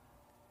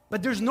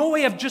 But there's no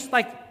way of just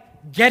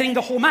like getting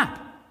the whole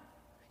map.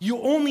 You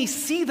only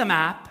see the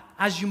map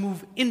as you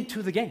move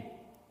into the game.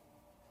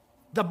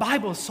 The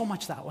Bible is so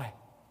much that way.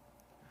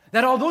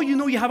 That although you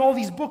know you have all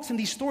these books and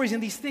these stories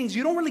and these things,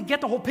 you don't really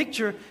get the whole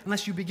picture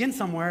unless you begin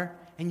somewhere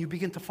and you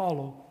begin to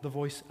follow the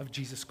voice of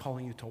Jesus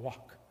calling you to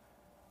walk,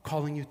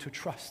 calling you to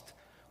trust,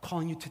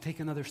 calling you to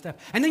take another step.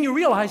 And then you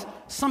realize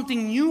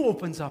something new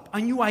opens up, a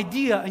new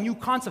idea, a new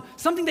concept,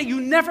 something that you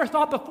never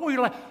thought before.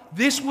 You're like,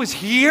 this was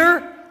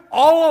here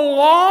all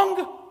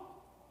along?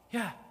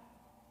 Yeah,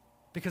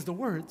 because the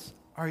words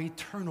are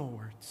eternal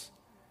words.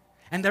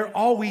 And they're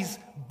always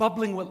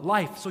bubbling with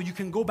life, so you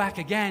can go back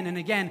again and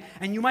again,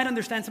 and you might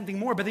understand something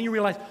more, but then you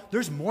realize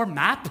there's more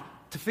map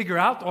to figure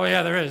out. Oh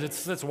yeah, there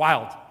is. It's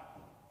wild.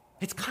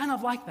 It's kind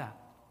of like that.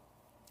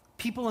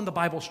 People in the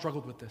Bible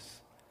struggled with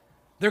this.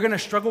 They're going to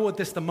struggle with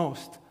this the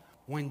most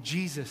when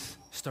Jesus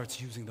starts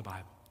using the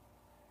Bible.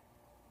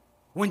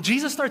 When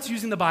Jesus starts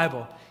using the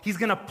Bible, He's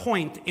going to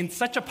point in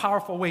such a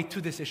powerful way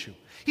to this issue.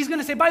 He's going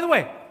to say, by the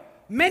way,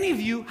 many of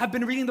you have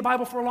been reading the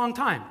Bible for a long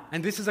time.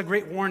 And this is a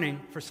great warning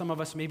for some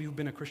of us maybe who've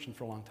been a Christian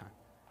for a long time.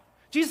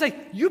 Jesus is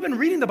like, you've been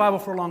reading the Bible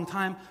for a long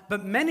time,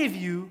 but many of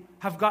you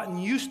have gotten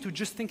used to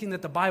just thinking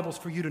that the Bible's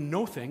for you to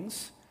know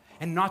things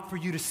and not for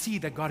you to see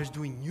that God is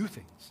doing new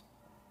things.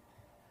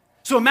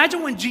 So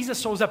imagine when Jesus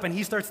shows up and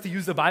He starts to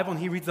use the Bible and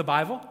He reads the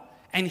Bible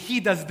and He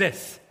does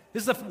this.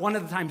 This is one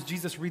of the times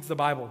Jesus reads the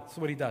Bible. This is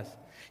what He does.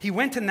 He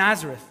went to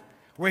Nazareth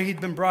where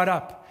He'd been brought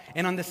up.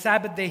 And on the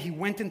Sabbath day, He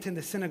went into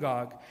the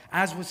synagogue,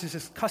 as was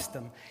His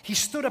custom. He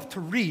stood up to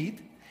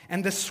read,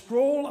 and the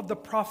scroll of the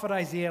prophet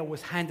Isaiah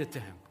was handed to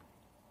Him.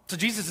 So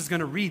Jesus is going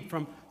to read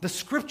from the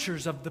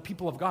scriptures of the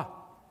people of God.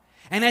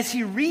 And as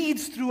He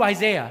reads through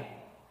Isaiah,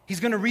 He's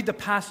going to read the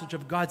passage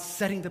of God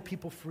setting the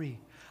people free,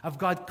 of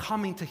God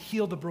coming to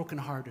heal the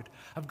brokenhearted,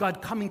 of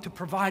God coming to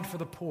provide for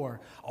the poor,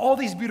 all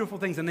these beautiful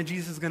things. And then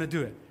Jesus is going to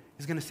do it.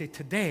 He's going to say,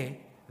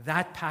 today,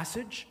 that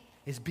passage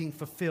is being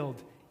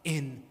fulfilled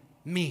in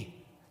me.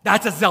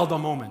 That's a Zelda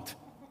moment.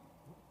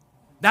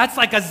 That's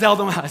like a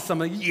Zelda moment.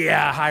 Somebody,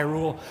 yeah,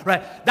 Hyrule,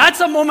 right? That's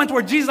a moment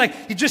where Jesus,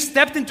 like, He just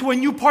stepped into a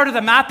new part of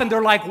the map and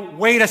they're like,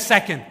 wait a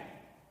second.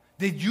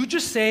 Did you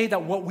just say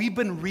that what we've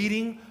been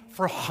reading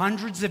for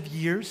hundreds of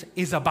years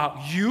is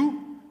about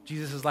you?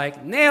 Jesus is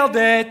like, nailed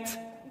it.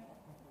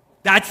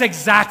 That's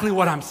exactly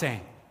what I'm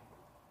saying.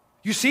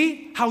 You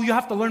see how you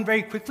have to learn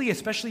very quickly,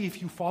 especially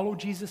if you follow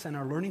Jesus and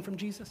are learning from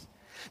Jesus?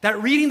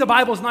 That reading the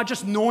Bible is not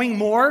just knowing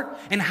more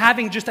and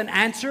having just an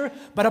answer,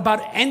 but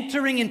about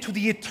entering into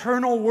the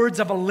eternal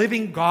words of a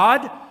living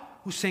God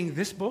who's saying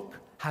this book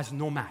has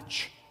no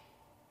match.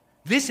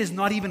 This is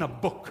not even a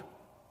book.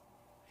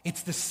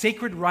 It's the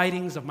sacred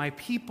writings of my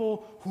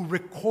people who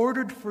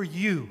recorded for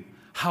you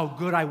how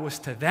good I was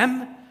to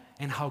them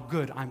and how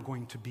good I'm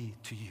going to be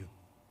to you.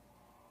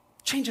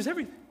 Changes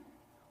everything.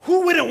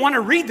 Who wouldn't want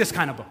to read this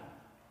kind of book?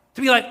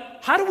 To be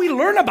like, how do we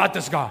learn about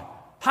this God?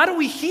 How do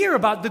we hear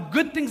about the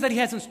good things that He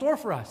has in store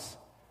for us?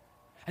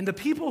 And the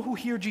people who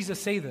hear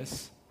Jesus say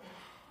this,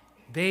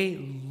 they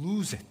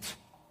lose it.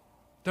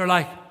 They're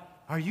like,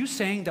 are you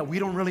saying that we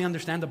don't really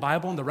understand the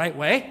Bible in the right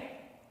way?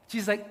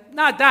 Jesus is like,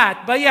 not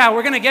that, but yeah,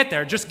 we're going to get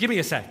there. Just give me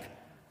a sec.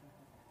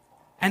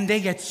 And they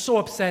get so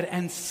upset.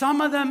 And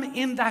some of them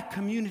in that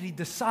community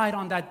decide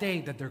on that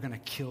day that they're going to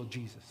kill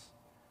Jesus.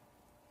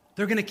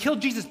 They're going to kill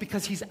Jesus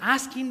because He's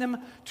asking them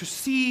to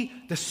see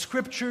the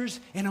scriptures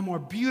in a more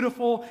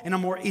beautiful, in a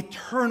more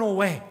eternal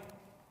way.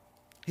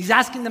 He's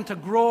asking them to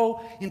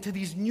grow into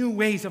these new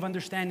ways of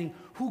understanding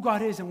who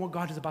God is and what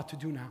God is about to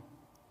do now.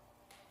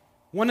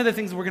 One of the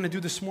things we're going to do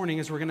this morning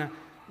is we're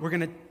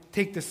going to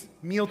take this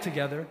meal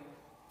together,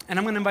 and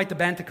I'm going to invite the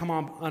band to come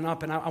on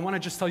up, and I want to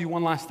just tell you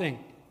one last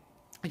thing.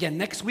 Again,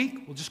 next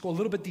week, we'll just go a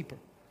little bit deeper.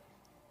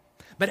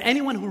 But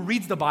anyone who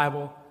reads the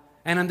Bible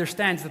and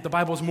understands that the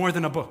Bible is more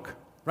than a book,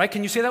 right?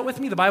 Can you say that with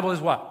me? The Bible is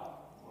what?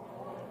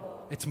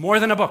 It's more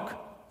than a book.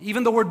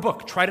 Even the word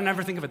book, try to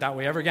never think of it that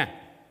way ever again.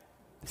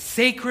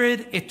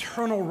 Sacred,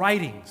 eternal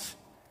writings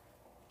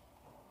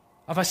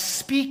of a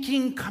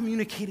speaking,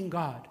 communicating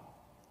God.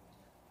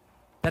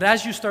 That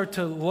as you start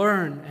to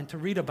learn and to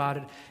read about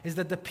it, is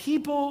that the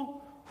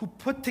people who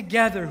put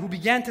together, who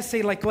began to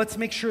say, like, let's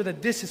make sure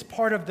that this is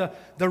part of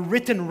the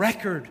written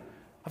record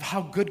of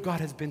how good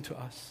God has been to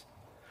us,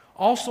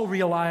 also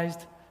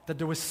realized that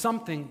there was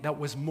something that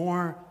was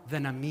more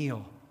than a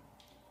meal.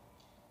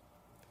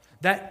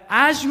 That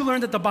as you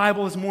learn that the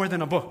Bible is more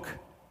than a book,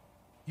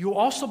 you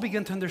also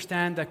begin to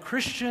understand that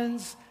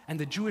Christians and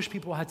the Jewish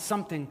people had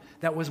something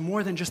that was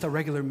more than just a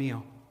regular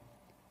meal.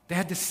 They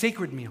had this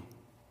sacred meal.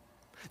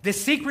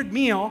 This sacred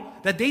meal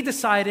that they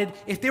decided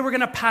if they were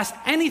going to pass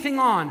anything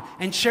on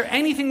and share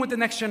anything with the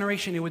next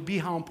generation, it would be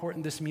how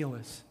important this meal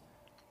is.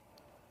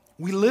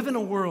 We live in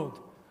a world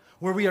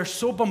where we are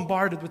so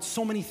bombarded with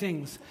so many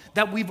things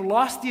that we've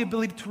lost the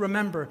ability to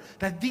remember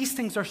that these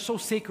things are so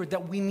sacred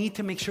that we need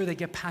to make sure they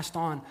get passed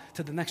on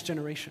to the next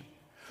generation.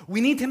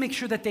 We need to make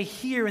sure that they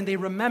hear and they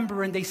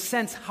remember and they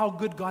sense how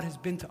good God has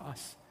been to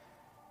us.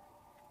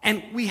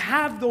 And we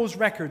have those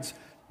records.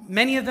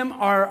 Many of them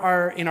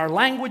are in our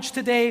language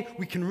today.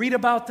 We can read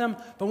about them.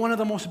 But one of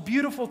the most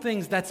beautiful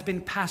things that's been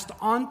passed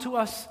on to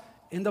us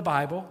in the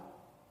Bible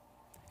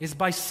is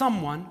by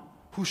someone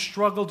who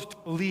struggled to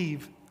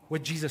believe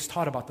what Jesus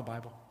taught about the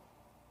Bible.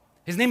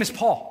 His name is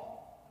Paul.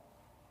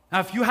 Now,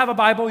 if you have a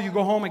Bible, you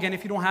go home, again,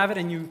 if you don't have it,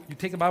 and you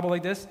take a Bible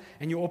like this,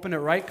 and you open it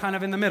right kind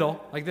of in the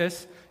middle, like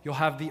this, you'll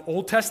have the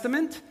Old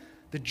Testament,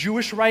 the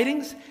Jewish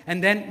writings,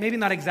 and then, maybe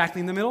not exactly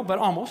in the middle, but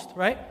almost,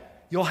 right?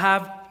 You'll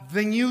have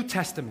the New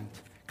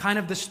Testament, kind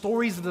of the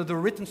stories, the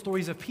written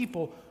stories of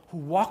people who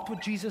walked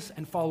with Jesus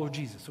and followed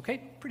Jesus, okay?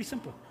 Pretty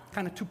simple,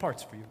 kind of two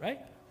parts for you,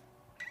 right?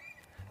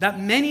 That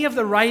many of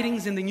the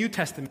writings in the New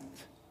Testament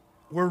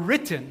were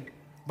written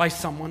by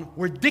someone,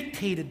 were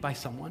dictated by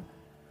someone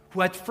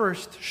who at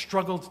first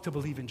struggled to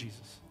believe in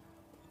Jesus.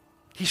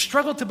 He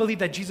struggled to believe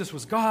that Jesus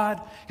was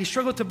God. He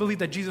struggled to believe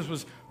that Jesus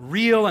was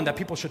real and that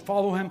people should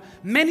follow him.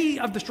 Many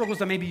of the struggles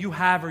that maybe you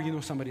have or you know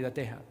somebody that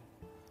they have.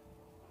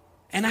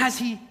 And as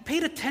he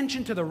paid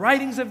attention to the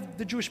writings of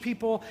the Jewish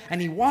people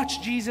and he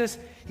watched Jesus,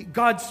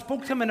 God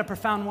spoke to him in a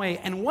profound way.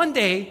 And one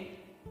day,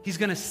 he's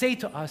going to say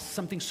to us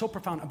something so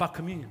profound about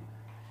communion.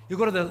 You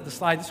go to the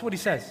slide, this is what he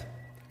says.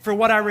 For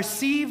what I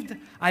received,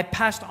 I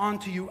passed on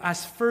to you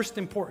as first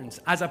importance,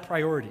 as a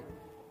priority.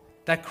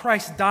 That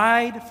Christ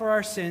died for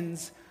our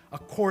sins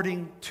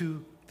according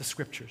to the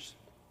Scriptures.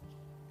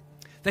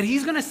 That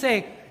he's going to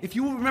say, if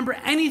you remember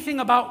anything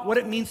about what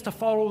it means to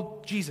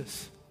follow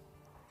Jesus,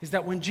 is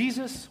that when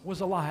Jesus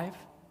was alive,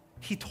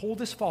 he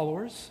told his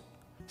followers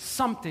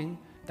something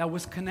that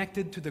was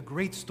connected to the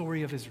great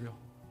story of Israel.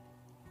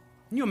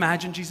 Can you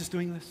imagine Jesus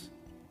doing this?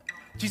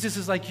 Jesus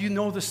is like, you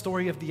know the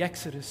story of the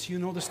Exodus. You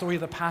know the story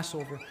of the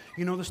Passover.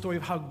 You know the story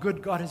of how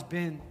good God has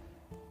been.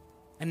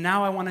 And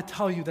now I want to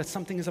tell you that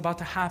something is about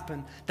to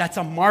happen that's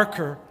a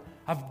marker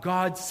of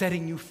God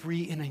setting you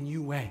free in a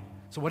new way.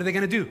 So what are they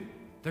going to do?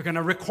 They're going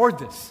to record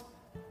this.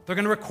 They're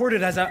going to record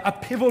it as a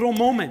pivotal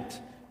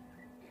moment.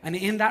 And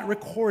in that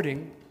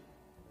recording,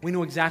 we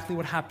know exactly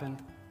what happened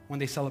when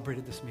they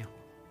celebrated this meal.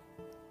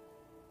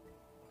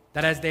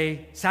 That as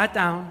they sat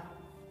down,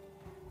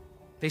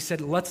 they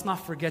said, let's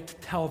not forget to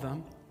tell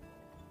them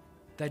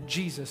that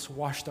Jesus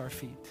washed our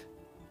feet.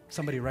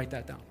 Somebody write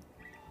that down.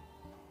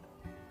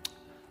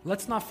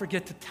 Let's not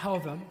forget to tell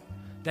them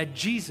that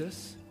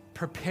Jesus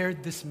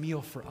prepared this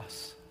meal for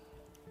us.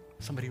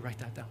 Somebody write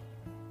that down.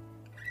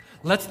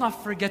 Let's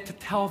not forget to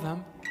tell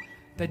them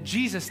that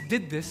Jesus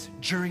did this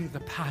during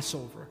the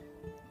Passover.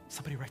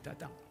 Somebody write that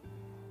down.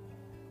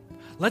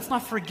 Let's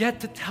not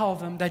forget to tell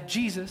them that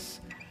Jesus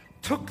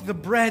took the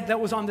bread that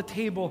was on the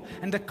table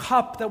and the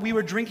cup that we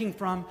were drinking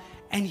from,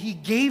 and he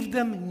gave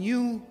them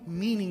new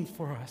meaning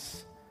for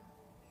us.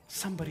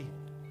 Somebody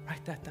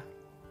write that down.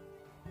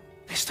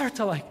 They start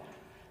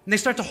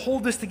to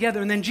hold this together,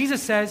 and then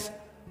Jesus says,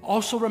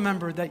 also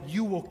remember that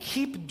you will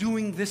keep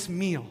doing this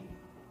meal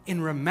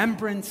in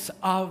remembrance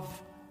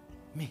of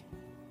me.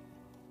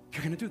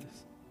 You're going to do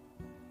this.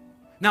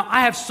 Now,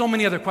 I have so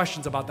many other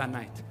questions about that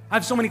night. I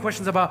have so many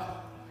questions about,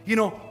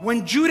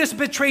 when Judas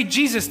betrayed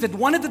Jesus, did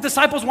one of the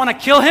disciples want to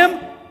kill him?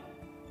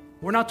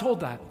 We're not told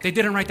that. They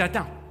didn't write that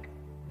down.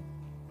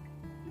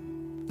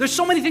 There's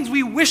so many things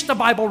we wish the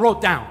Bible wrote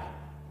down.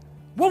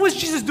 What was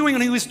Jesus doing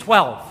when he was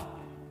 12?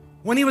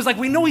 When he was like,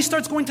 we know he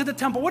starts going to the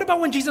temple. What about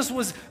when Jesus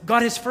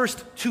got his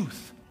first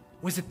tooth?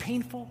 Was it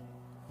painful?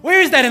 Where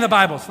is that in the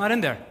Bible? It's not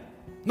in there.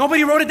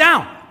 Nobody wrote it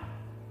down.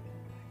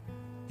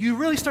 You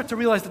really start to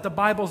realize that the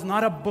Bible is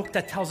not a book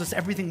that tells us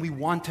everything we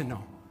want to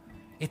know.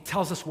 it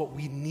tells us what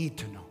we need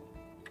to know.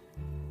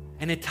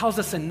 And it tells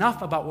us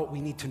enough about what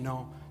we need to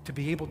know to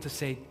be able to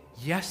say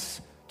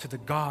yes to the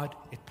God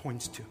it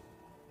points to.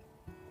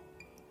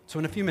 So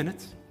in a few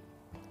minutes,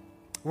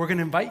 we're going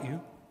to invite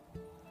you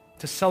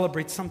to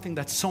celebrate something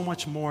that's so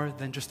much more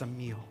than just a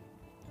meal.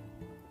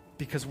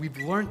 Because we've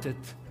learned it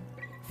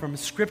from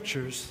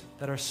scriptures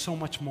that are so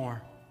much more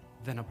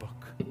than a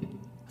book.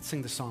 Let's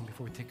sing the song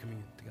before we take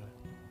communion together.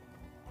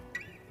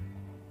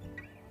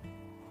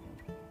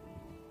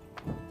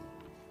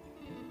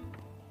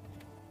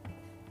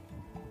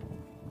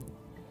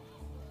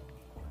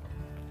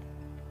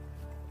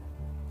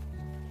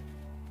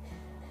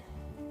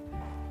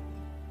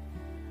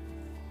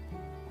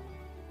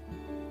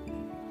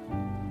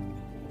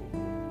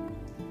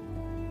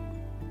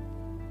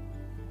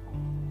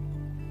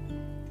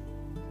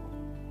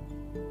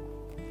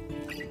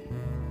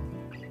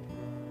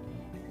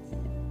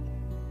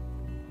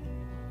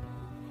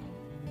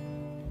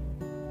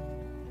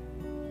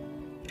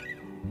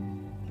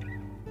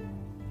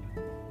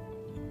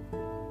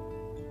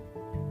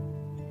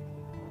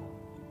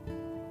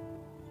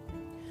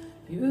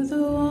 You're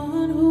the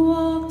one who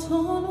walked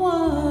on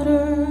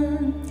water,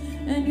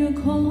 and you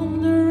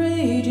calmed the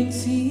raging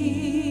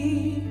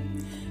sea.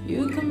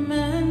 You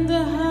command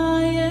the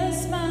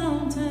highest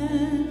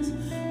mountains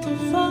to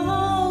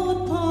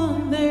fall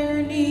upon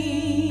their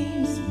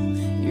knees.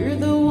 You're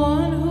the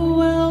one who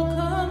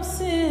welcomes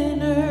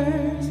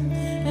sinners,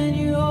 and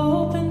you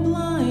open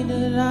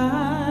blinded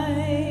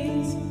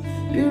eyes.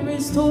 You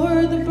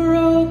restore the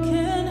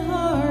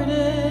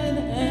brokenhearted,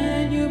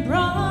 and you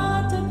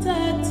brought the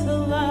dead to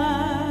life.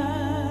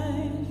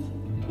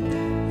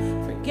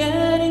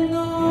 Forgetting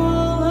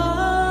all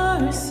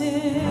our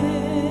sins,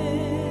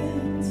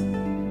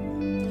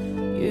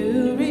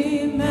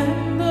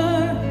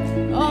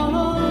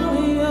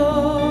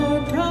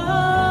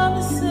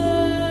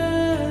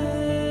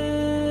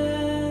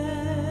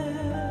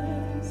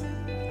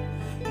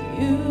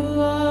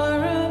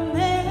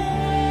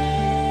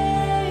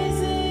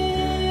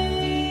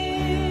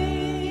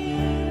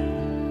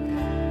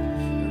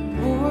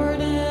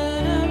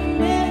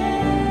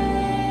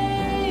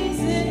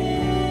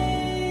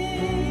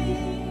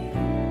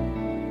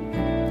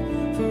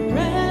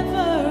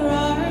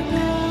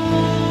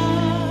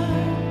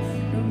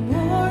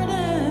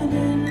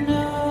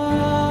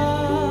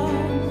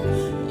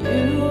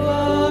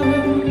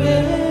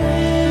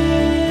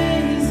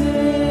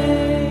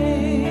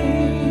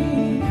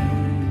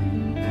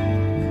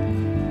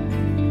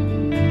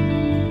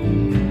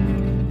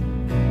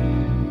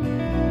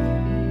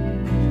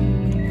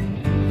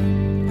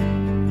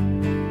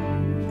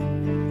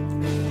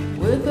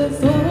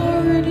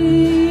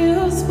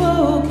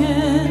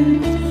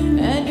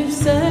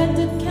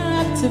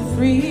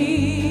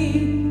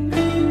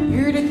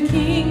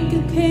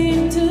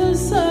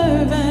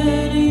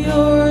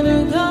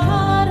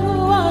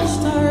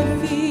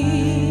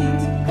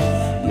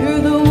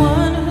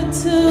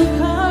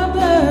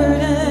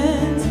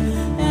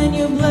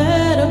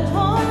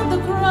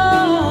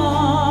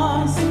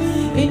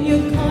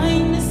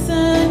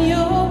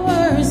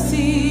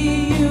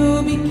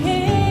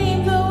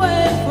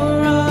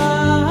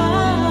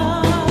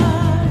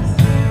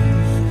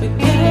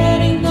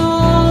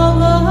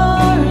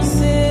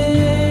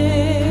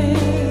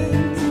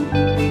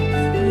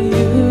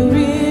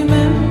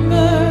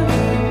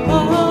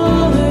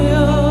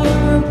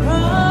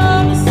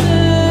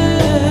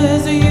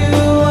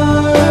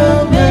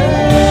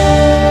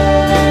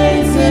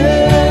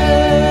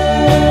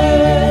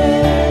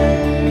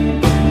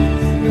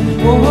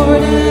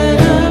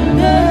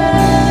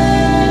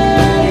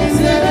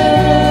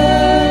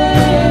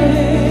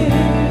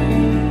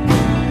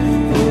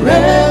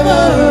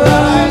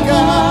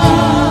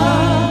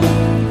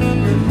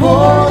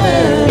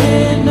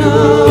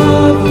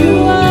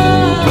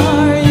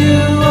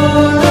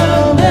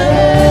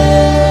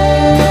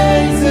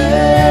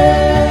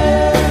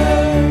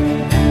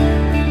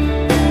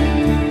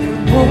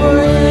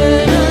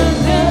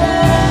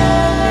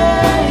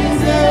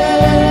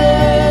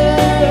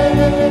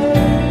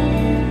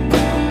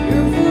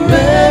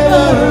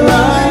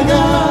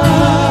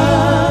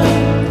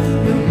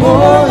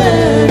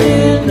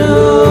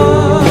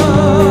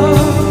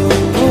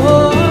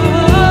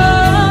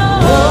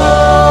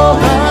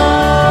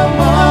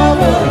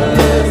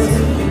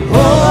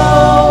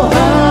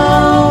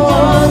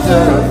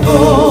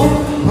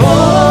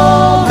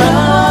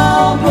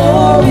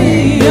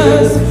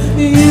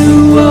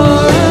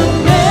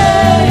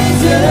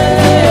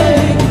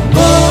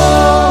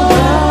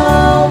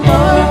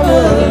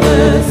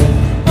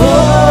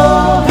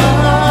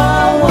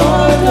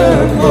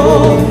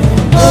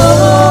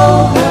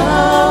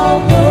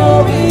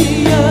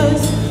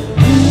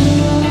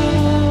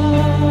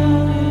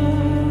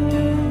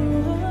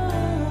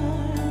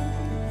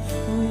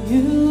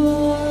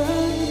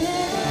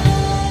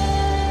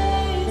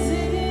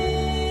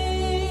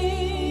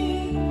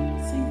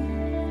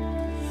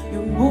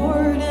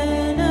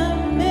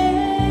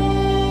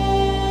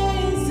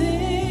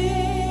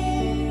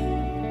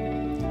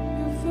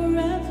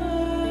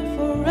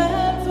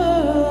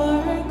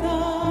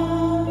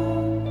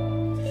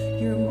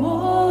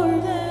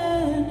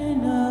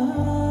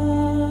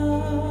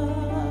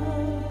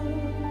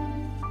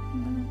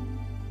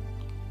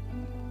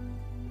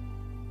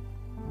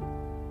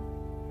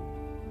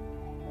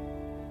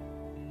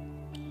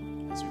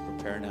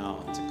 prepare now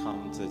to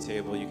come to the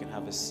table, you can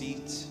have a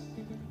seat.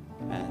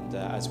 And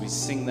as we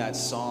sing that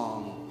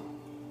song,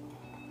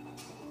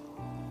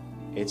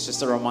 it's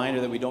just a reminder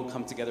that we don't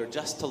come together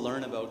just to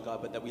learn about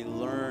God, but that we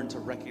learn to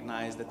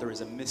recognize that there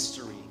is a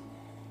mystery,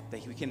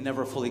 that we can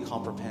never fully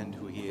comprehend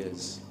who He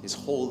is, His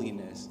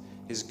holiness,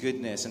 His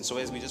goodness. And so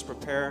as we just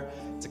prepare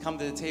to come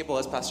to the table,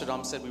 as Pastor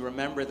Dom said, we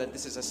remember that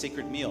this is a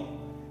sacred meal,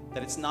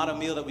 that it's not a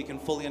meal that we can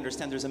fully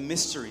understand. There's a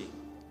mystery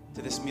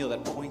to this meal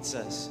that points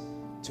us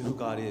to who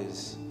God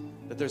is,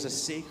 that there's a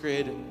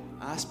sacred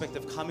aspect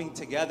of coming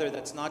together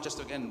that's not just,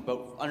 again,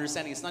 about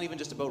understanding. It's not even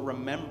just about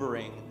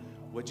remembering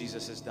what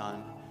Jesus has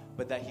done,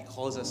 but that He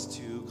calls us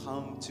to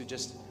come to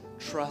just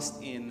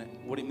trust in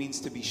what it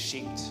means to be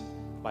shaped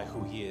by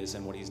who He is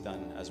and what He's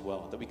done as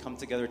well. That we come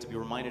together to be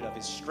reminded of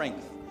His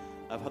strength,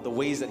 of how the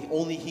ways that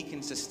only He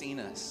can sustain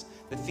us,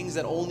 the things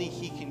that only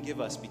He can give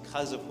us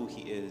because of who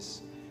He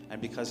is and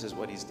because of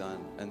what He's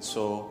done. And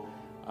so,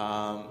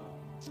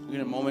 in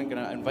a moment, I'm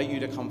going to invite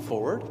you to come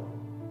forward.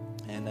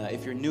 And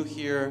if you're new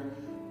here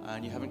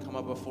and you haven't come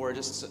up before,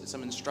 just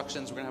some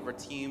instructions. We're going to have our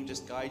team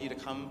just guide you to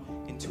come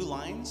in 2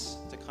 lines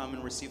to come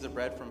and receive the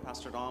bread from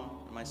Pastor Dom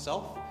and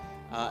myself.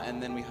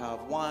 And then we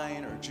have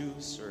wine or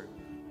juice or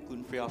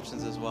gluten-free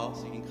options as well.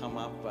 So you can come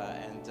up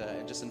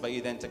and just invite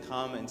you then to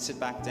come and sit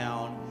back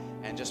down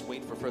and just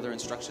wait for further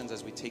instructions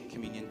as we take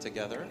communion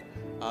together.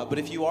 But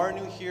if you are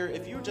new here,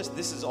 if you're just,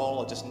 this is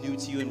all just new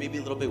to you and maybe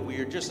a little bit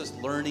weird, just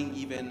learning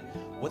even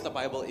what the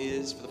Bible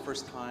is for the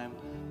first time,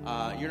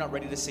 you're not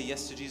ready to say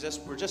yes to Jesus,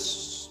 we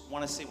just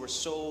want to say we're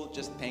so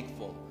just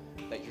thankful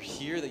that you're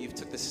here, that you've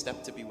took this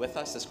step to be with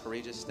us, this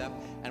courageous step.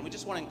 And we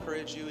just want to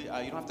encourage you, you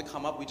don't have to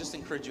come up, we just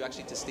encourage you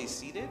actually to stay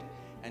seated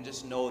and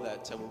just know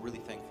that we're really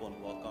thankful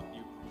and welcome.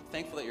 You're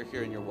thankful that you're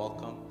here and you're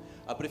welcome.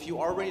 But if you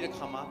are ready to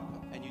come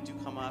up, and you do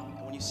come up,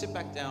 and when you sit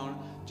back down,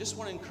 just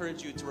want to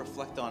encourage you to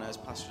reflect on, as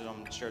Pastor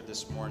Dom shared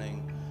this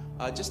morning,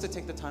 just to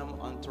take the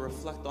time to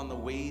reflect on the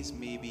ways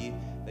maybe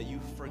that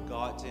you've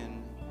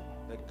forgotten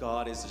that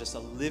God is just a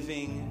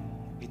living,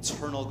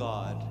 eternal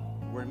God,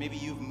 where maybe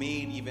you've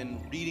made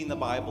even reading the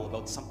Bible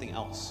about something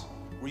else,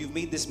 where you've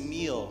made this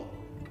meal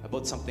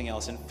about something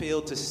else and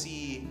failed to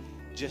see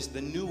just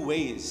the new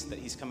ways that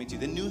He's coming to,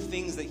 the new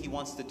things that He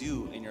wants to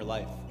do in your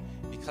life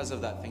because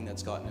of that thing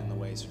that's gotten in the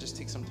way. So just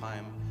take some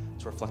time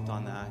to reflect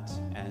on that,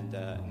 and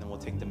then we'll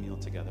take the meal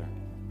together.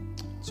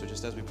 So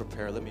just as we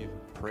prepare, let me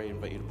pray,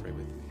 invite you to pray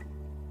with me.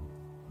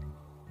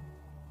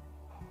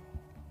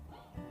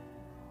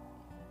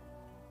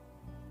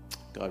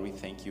 God, we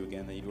thank you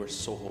again that you are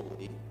so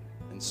holy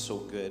and so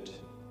good.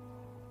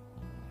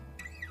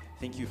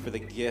 Thank you for the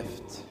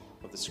gift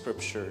of the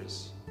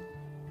scriptures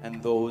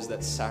and those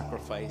that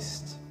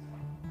sacrificed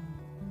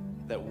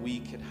that we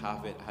could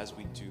have it as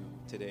we do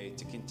today,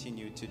 to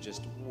continue to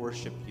just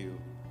worship you,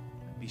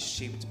 be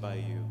shaped by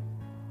you.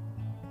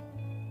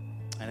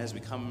 And as we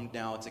come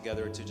now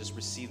together to just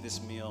receive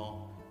this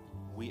meal,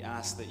 we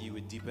ask that you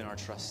would deepen our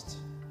trust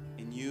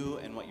in you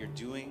and what you're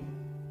doing.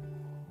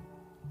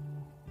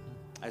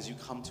 As you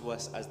come to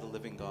us as the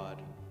living God,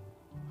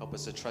 help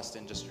us to trust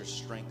in just your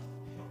strength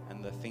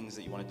and the things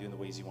that you want to do and the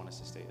ways you want to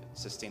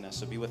sustain us.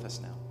 So be with us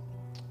now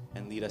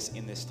and lead us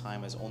in this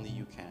time as only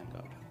you can,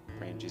 God.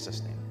 Pray in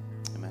Jesus' name.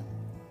 Amen.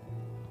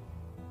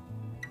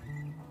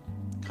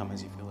 Come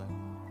as you feel led.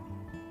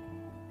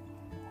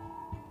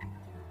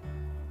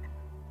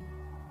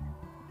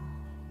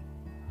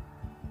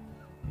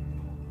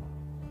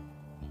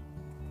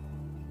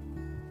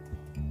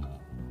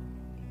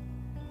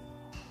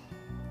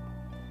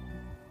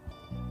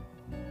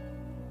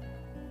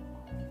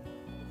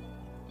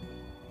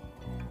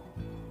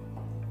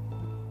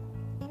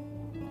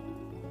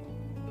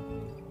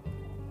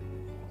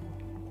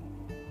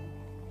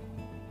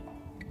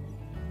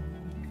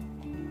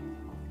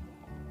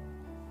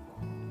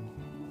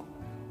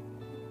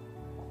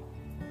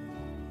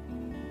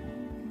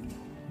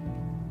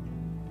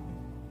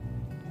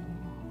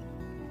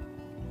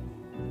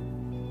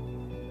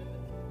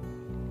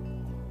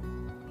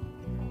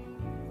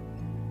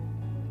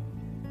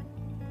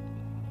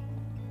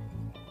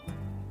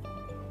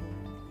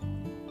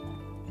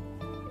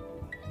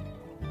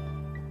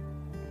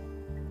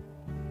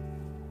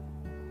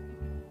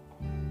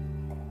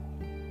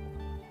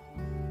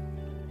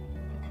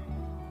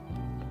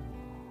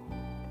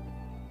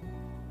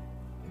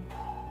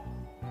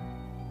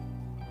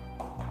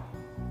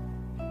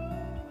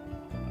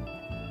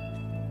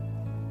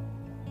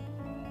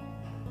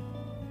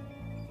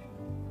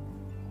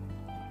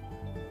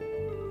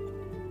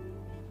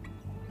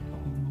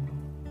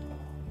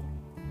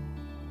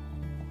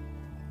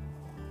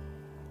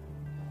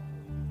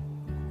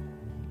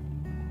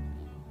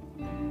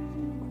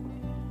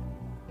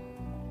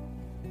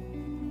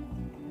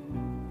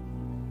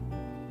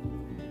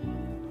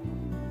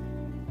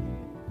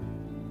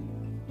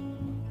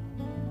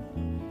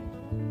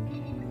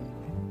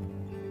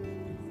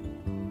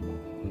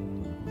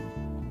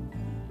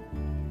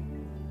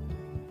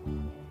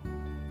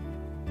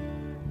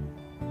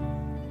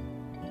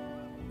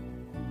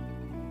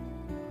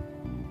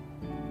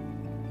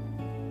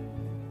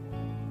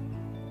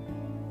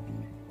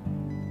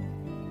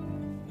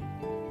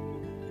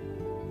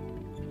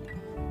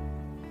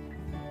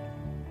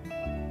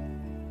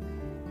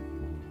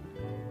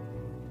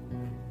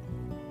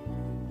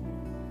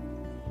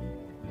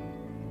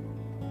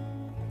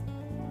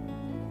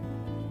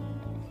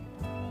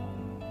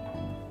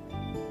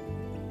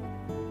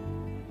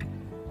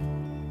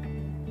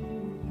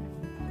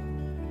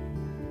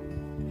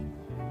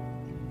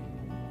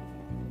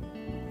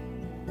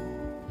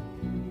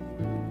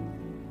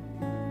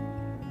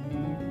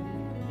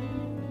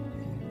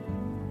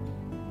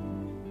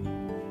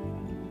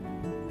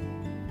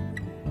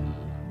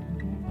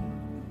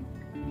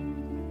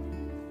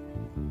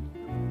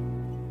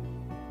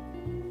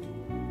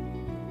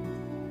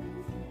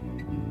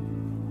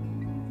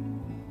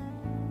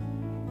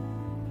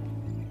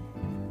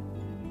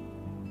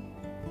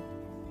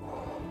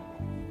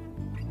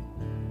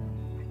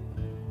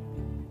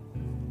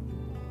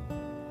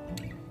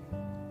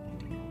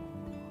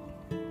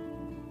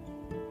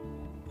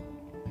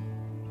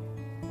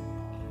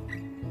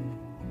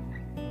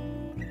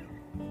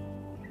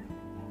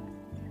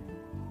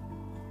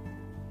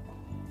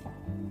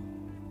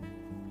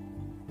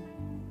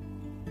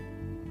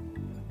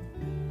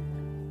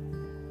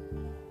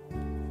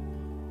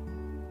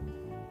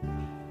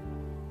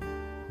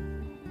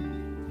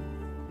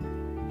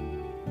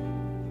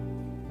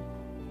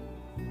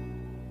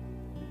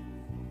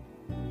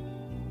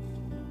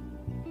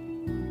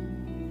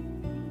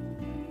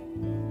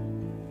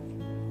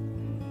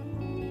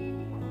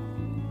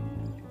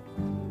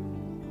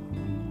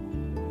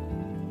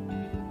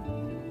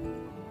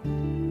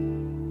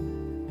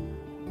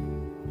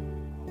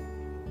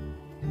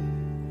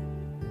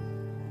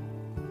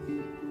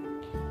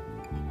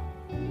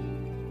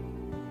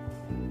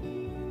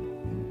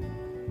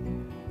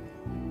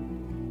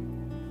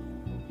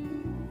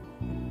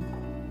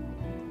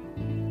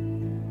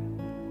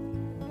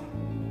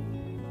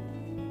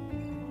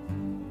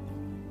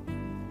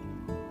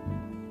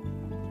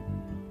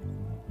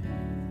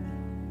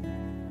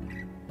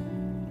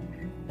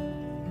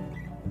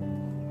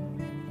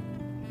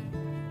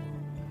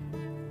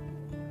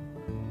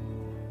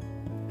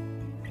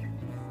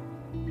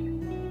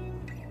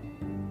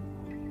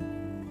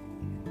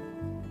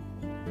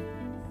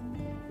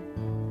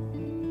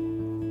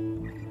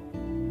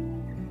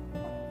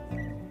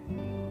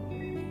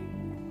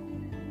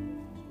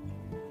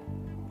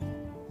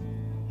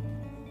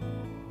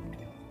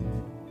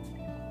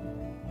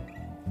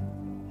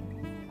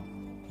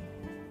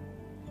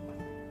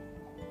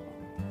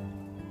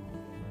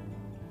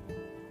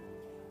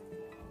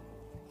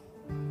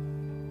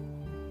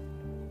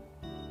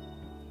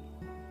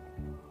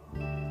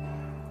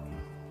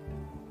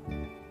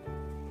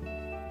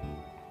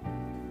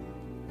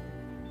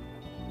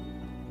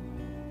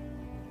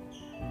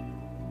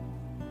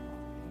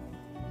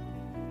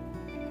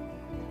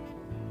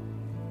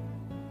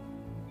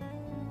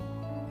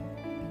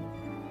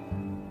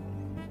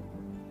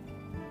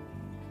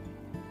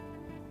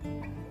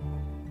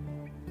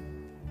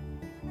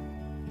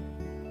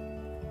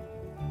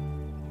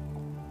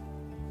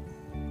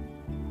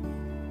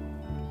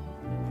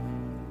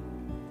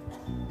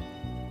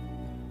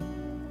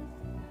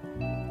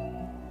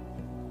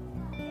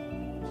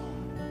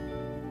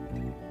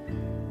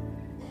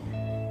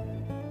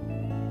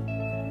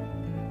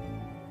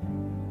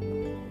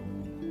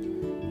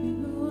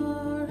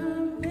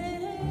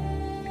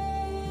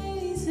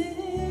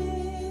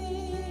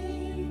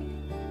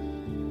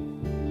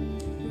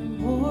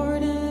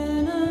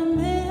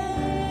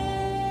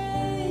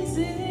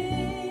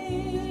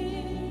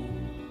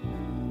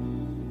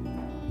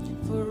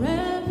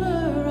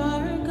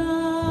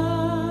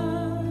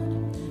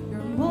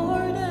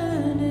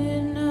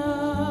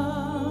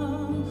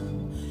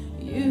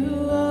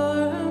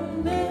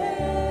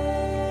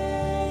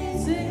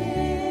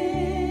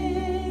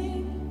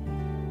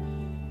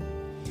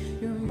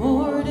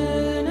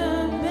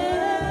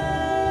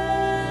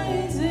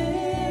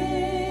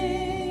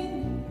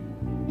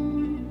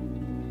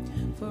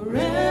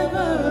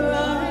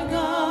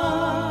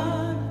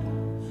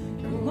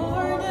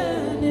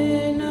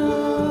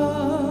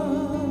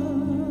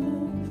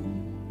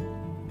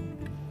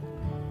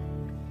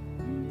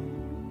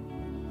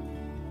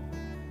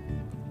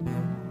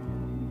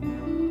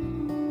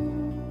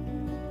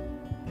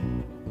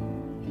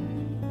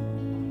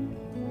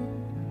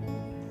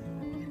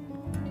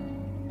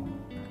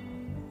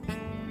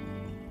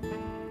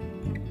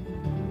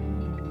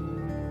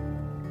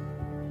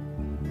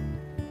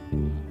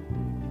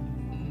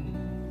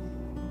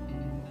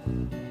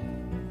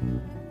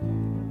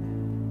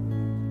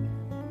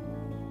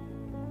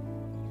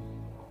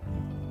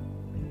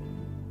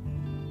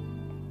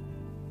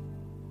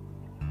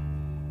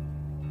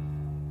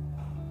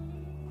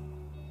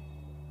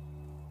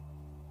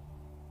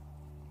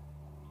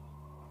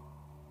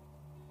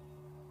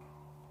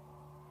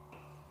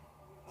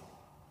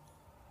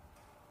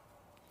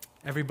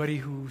 Everybody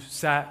who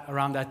sat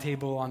around that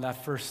table on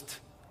that first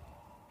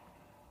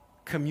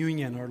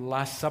communion or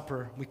Last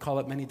Supper, we call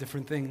it many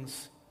different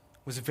things,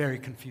 was very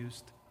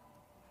confused.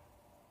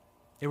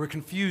 They were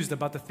confused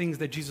about the things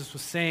that Jesus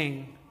was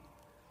saying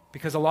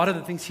because a lot of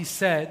the things he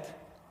said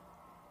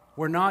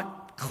were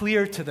not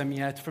clear to them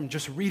yet from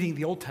just reading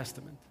the Old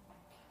Testament.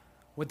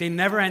 What they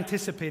never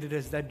anticipated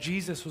is that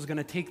Jesus was going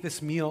to take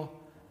this meal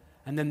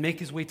and then make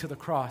his way to the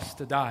cross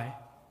to die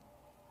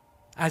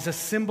as a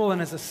symbol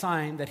and as a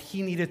sign that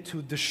he needed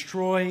to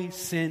destroy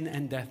sin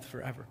and death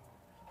forever.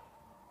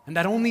 And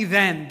that only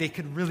then they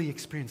could really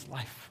experience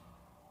life.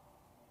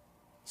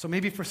 So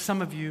maybe for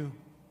some of you,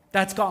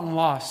 that's gotten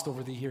lost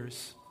over the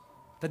years.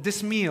 That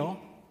this meal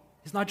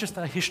is not just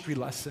a history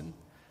lesson.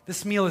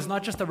 This meal is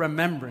not just a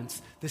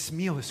remembrance. This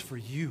meal is for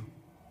you.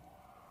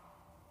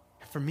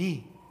 For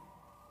me.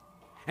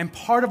 And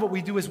part of what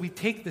we do as we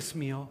take this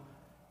meal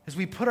is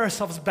we put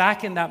ourselves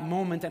back in that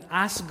moment and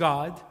ask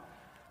God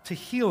to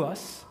heal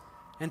us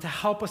and to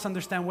help us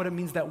understand what it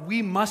means that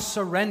we must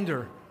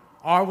surrender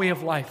our way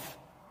of life,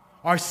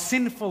 our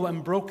sinful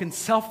and broken,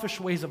 selfish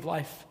ways of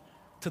life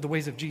to the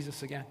ways of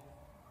Jesus again.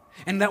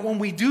 And that when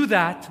we do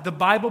that, the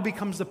Bible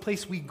becomes the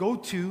place we go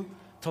to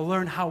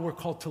learn how we're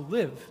called to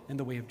live in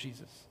the way of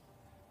Jesus.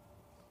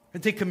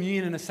 I'll take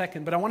communion in a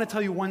second, but I want to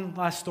tell you one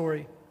last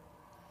story.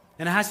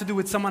 And it has to do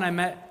with someone I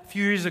met a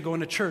few years ago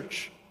in a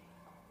church.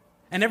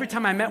 And every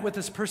time I met with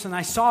this person,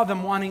 I saw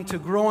them wanting to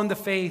grow in the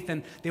faith,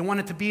 and they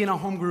wanted to be in a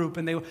home group,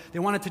 and they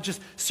wanted to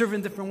just serve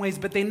in different ways,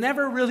 but they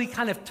never really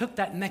kind of took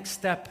that next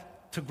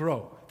step to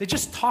grow. They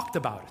just talked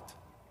about it.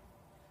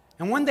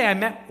 And one day I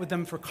met with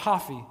them for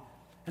coffee,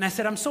 and I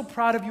said, I'm so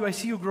proud of you, I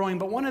see you growing,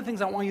 but one of the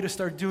things I want you to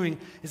start doing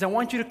is I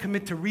want you to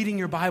commit to reading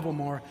your Bible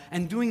more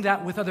and doing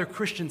that with other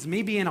Christians,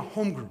 maybe in a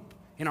home group,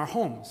 in our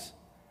homes.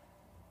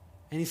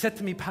 And he said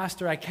to me,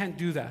 Pastor, I can't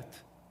do that.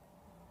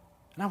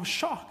 And I was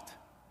shocked.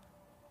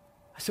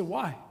 I said,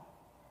 why?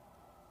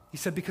 He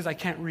said, because I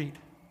can't read.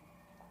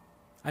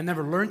 I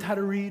never learned how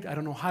to read. I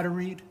don't know how to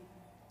read.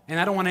 And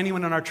I don't want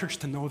anyone in our church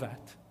to know that.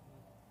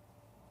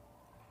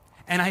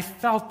 And I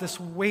felt this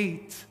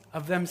weight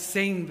of them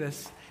saying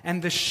this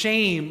and the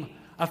shame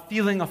of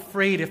feeling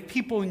afraid if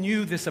people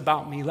knew this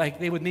about me, like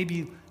they would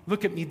maybe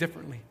look at me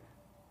differently.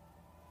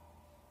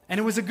 And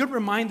it was a good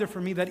reminder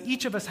for me that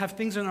each of us have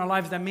things in our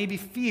lives that maybe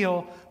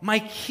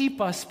might keep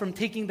us from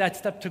taking that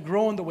step to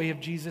grow in the way of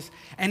Jesus.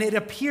 And it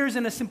appears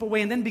in a simple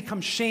way and then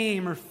becomes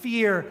shame or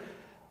fear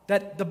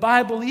that the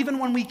Bible, even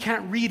when we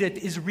can't read it,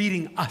 is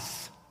reading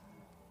us.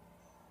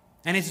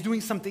 And it's doing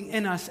something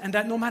in us, and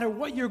that no matter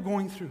what you're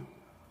going through,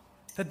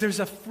 that there's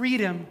a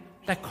freedom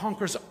that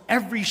conquers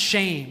every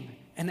shame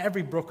and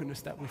every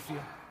brokenness that we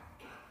feel.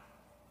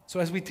 So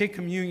as we take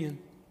communion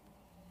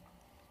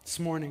this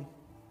morning,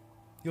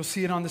 you'll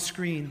see it on the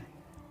screen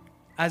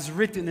as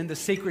written in the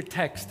sacred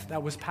text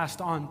that was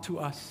passed on to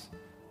us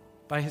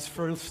by his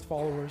first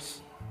followers.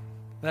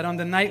 That on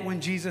the night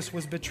when Jesus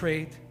was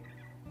betrayed,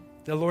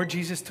 the Lord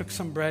Jesus took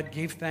some bread,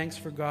 gave thanks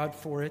for God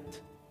for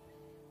it.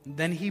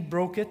 Then he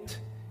broke it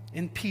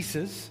in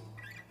pieces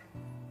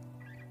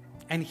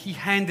and he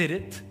handed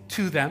it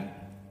to them.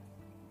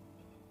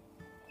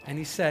 And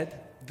he said,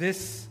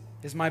 "This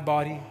is my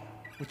body,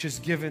 which is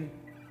given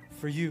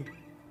for you."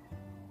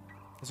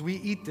 As we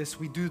eat this,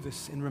 we do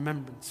this in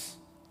remembrance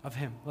of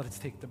him. Let us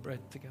take the bread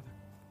together.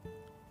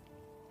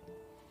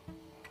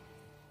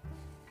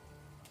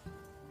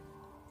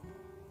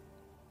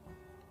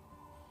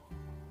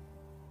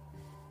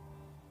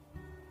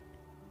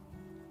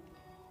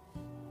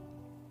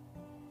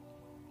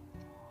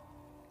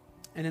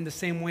 And in the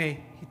same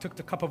way, he took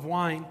the cup of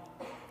wine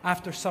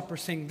after supper,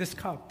 saying, "This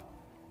cup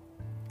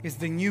is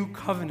the new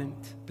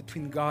covenant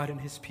between God and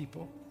his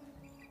people,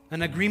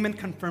 an agreement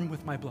confirmed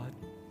with my blood.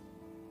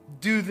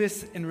 Do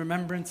this in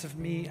remembrance of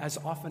me as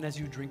often as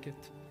you drink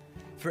it.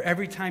 For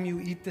every time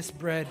you eat this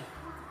bread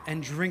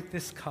and drink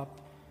this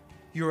cup,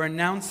 you are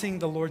announcing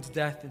the Lord's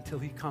death until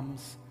he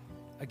comes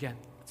again."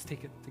 Let's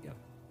take it together.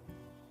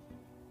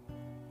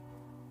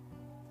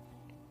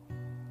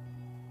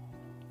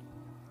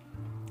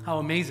 How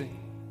amazing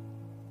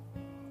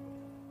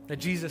that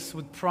Jesus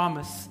would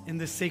promise in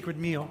this sacred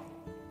meal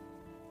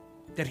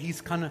that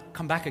he's gonna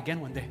come back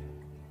again one day.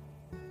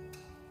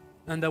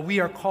 And that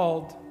we are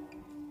called,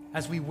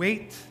 as we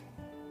wait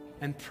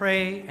and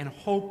pray and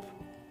hope,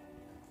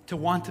 to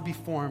want to be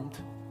formed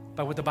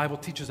by what the Bible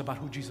teaches about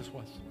who Jesus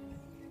was.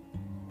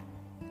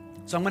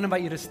 So I'm going to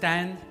invite you to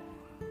stand.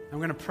 I'm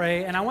going to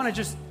pray. And I want to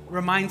just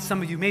remind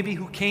some of you, maybe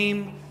who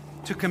came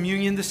to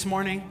communion this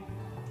morning,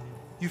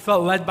 you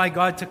felt led by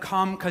God to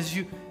come because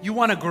you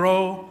want to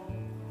grow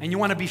and you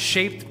want to be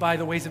shaped by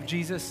the ways of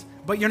Jesus,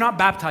 but you're not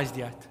baptized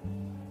yet.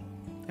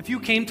 If you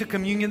came to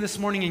communion this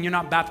morning and you're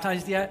not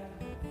baptized yet,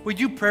 would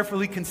you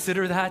prayerfully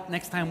consider that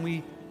next time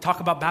we talk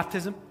about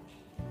baptism?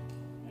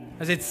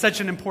 As it's such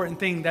an important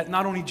thing that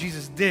not only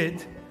Jesus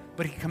did,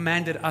 but he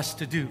commanded us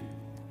to do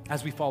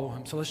as we follow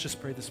him. So let's just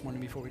pray this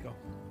morning before we go.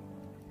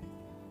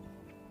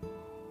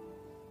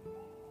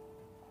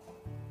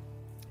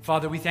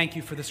 Father, we thank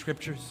you for the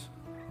scriptures.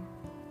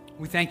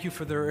 We thank you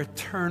for their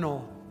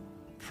eternal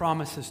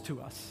promises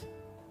to us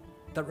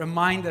that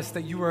remind us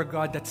that you are a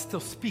God that still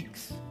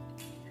speaks.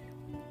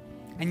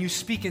 And you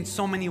speak in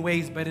so many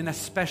ways, but in a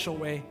special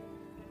way.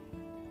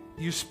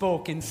 You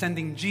spoke in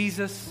sending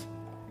Jesus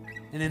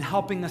and in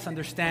helping us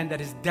understand that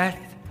his death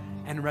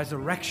and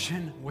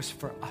resurrection was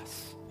for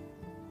us.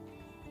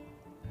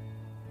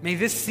 May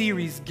this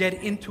series get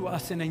into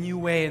us in a new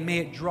way, and may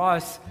it draw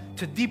us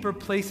to deeper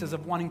places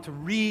of wanting to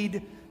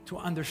read, to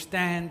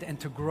understand, and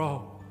to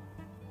grow,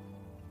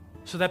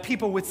 so that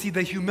people would see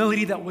the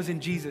humility that was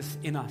in Jesus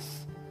in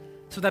us,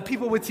 so that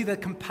people would see the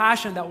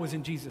compassion that was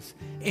in Jesus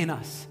in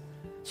us,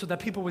 so that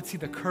people would see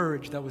the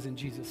courage that was in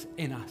Jesus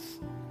in us.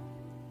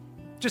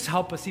 Just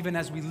help us even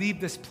as we leave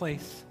this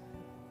place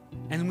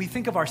and we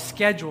think of our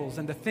schedules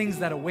and the things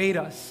that await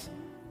us,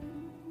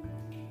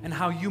 and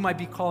how you might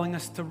be calling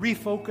us to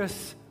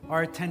refocus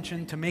our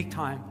attention, to make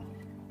time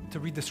to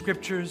read the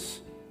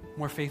scriptures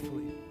more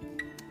faithfully.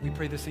 We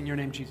pray this in your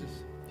name, Jesus.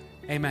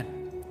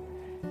 Amen.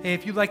 Hey,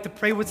 if you'd like to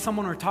pray with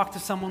someone or talk to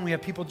someone, we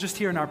have people just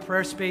here in our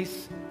prayer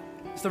space.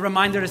 It's a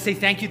reminder to say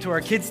thank you to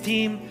our kids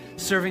team,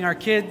 serving our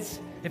kids.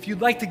 If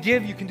you'd like to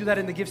give, you can do that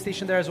in the give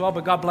station there as well.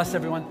 But God bless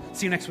everyone.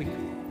 See you next week.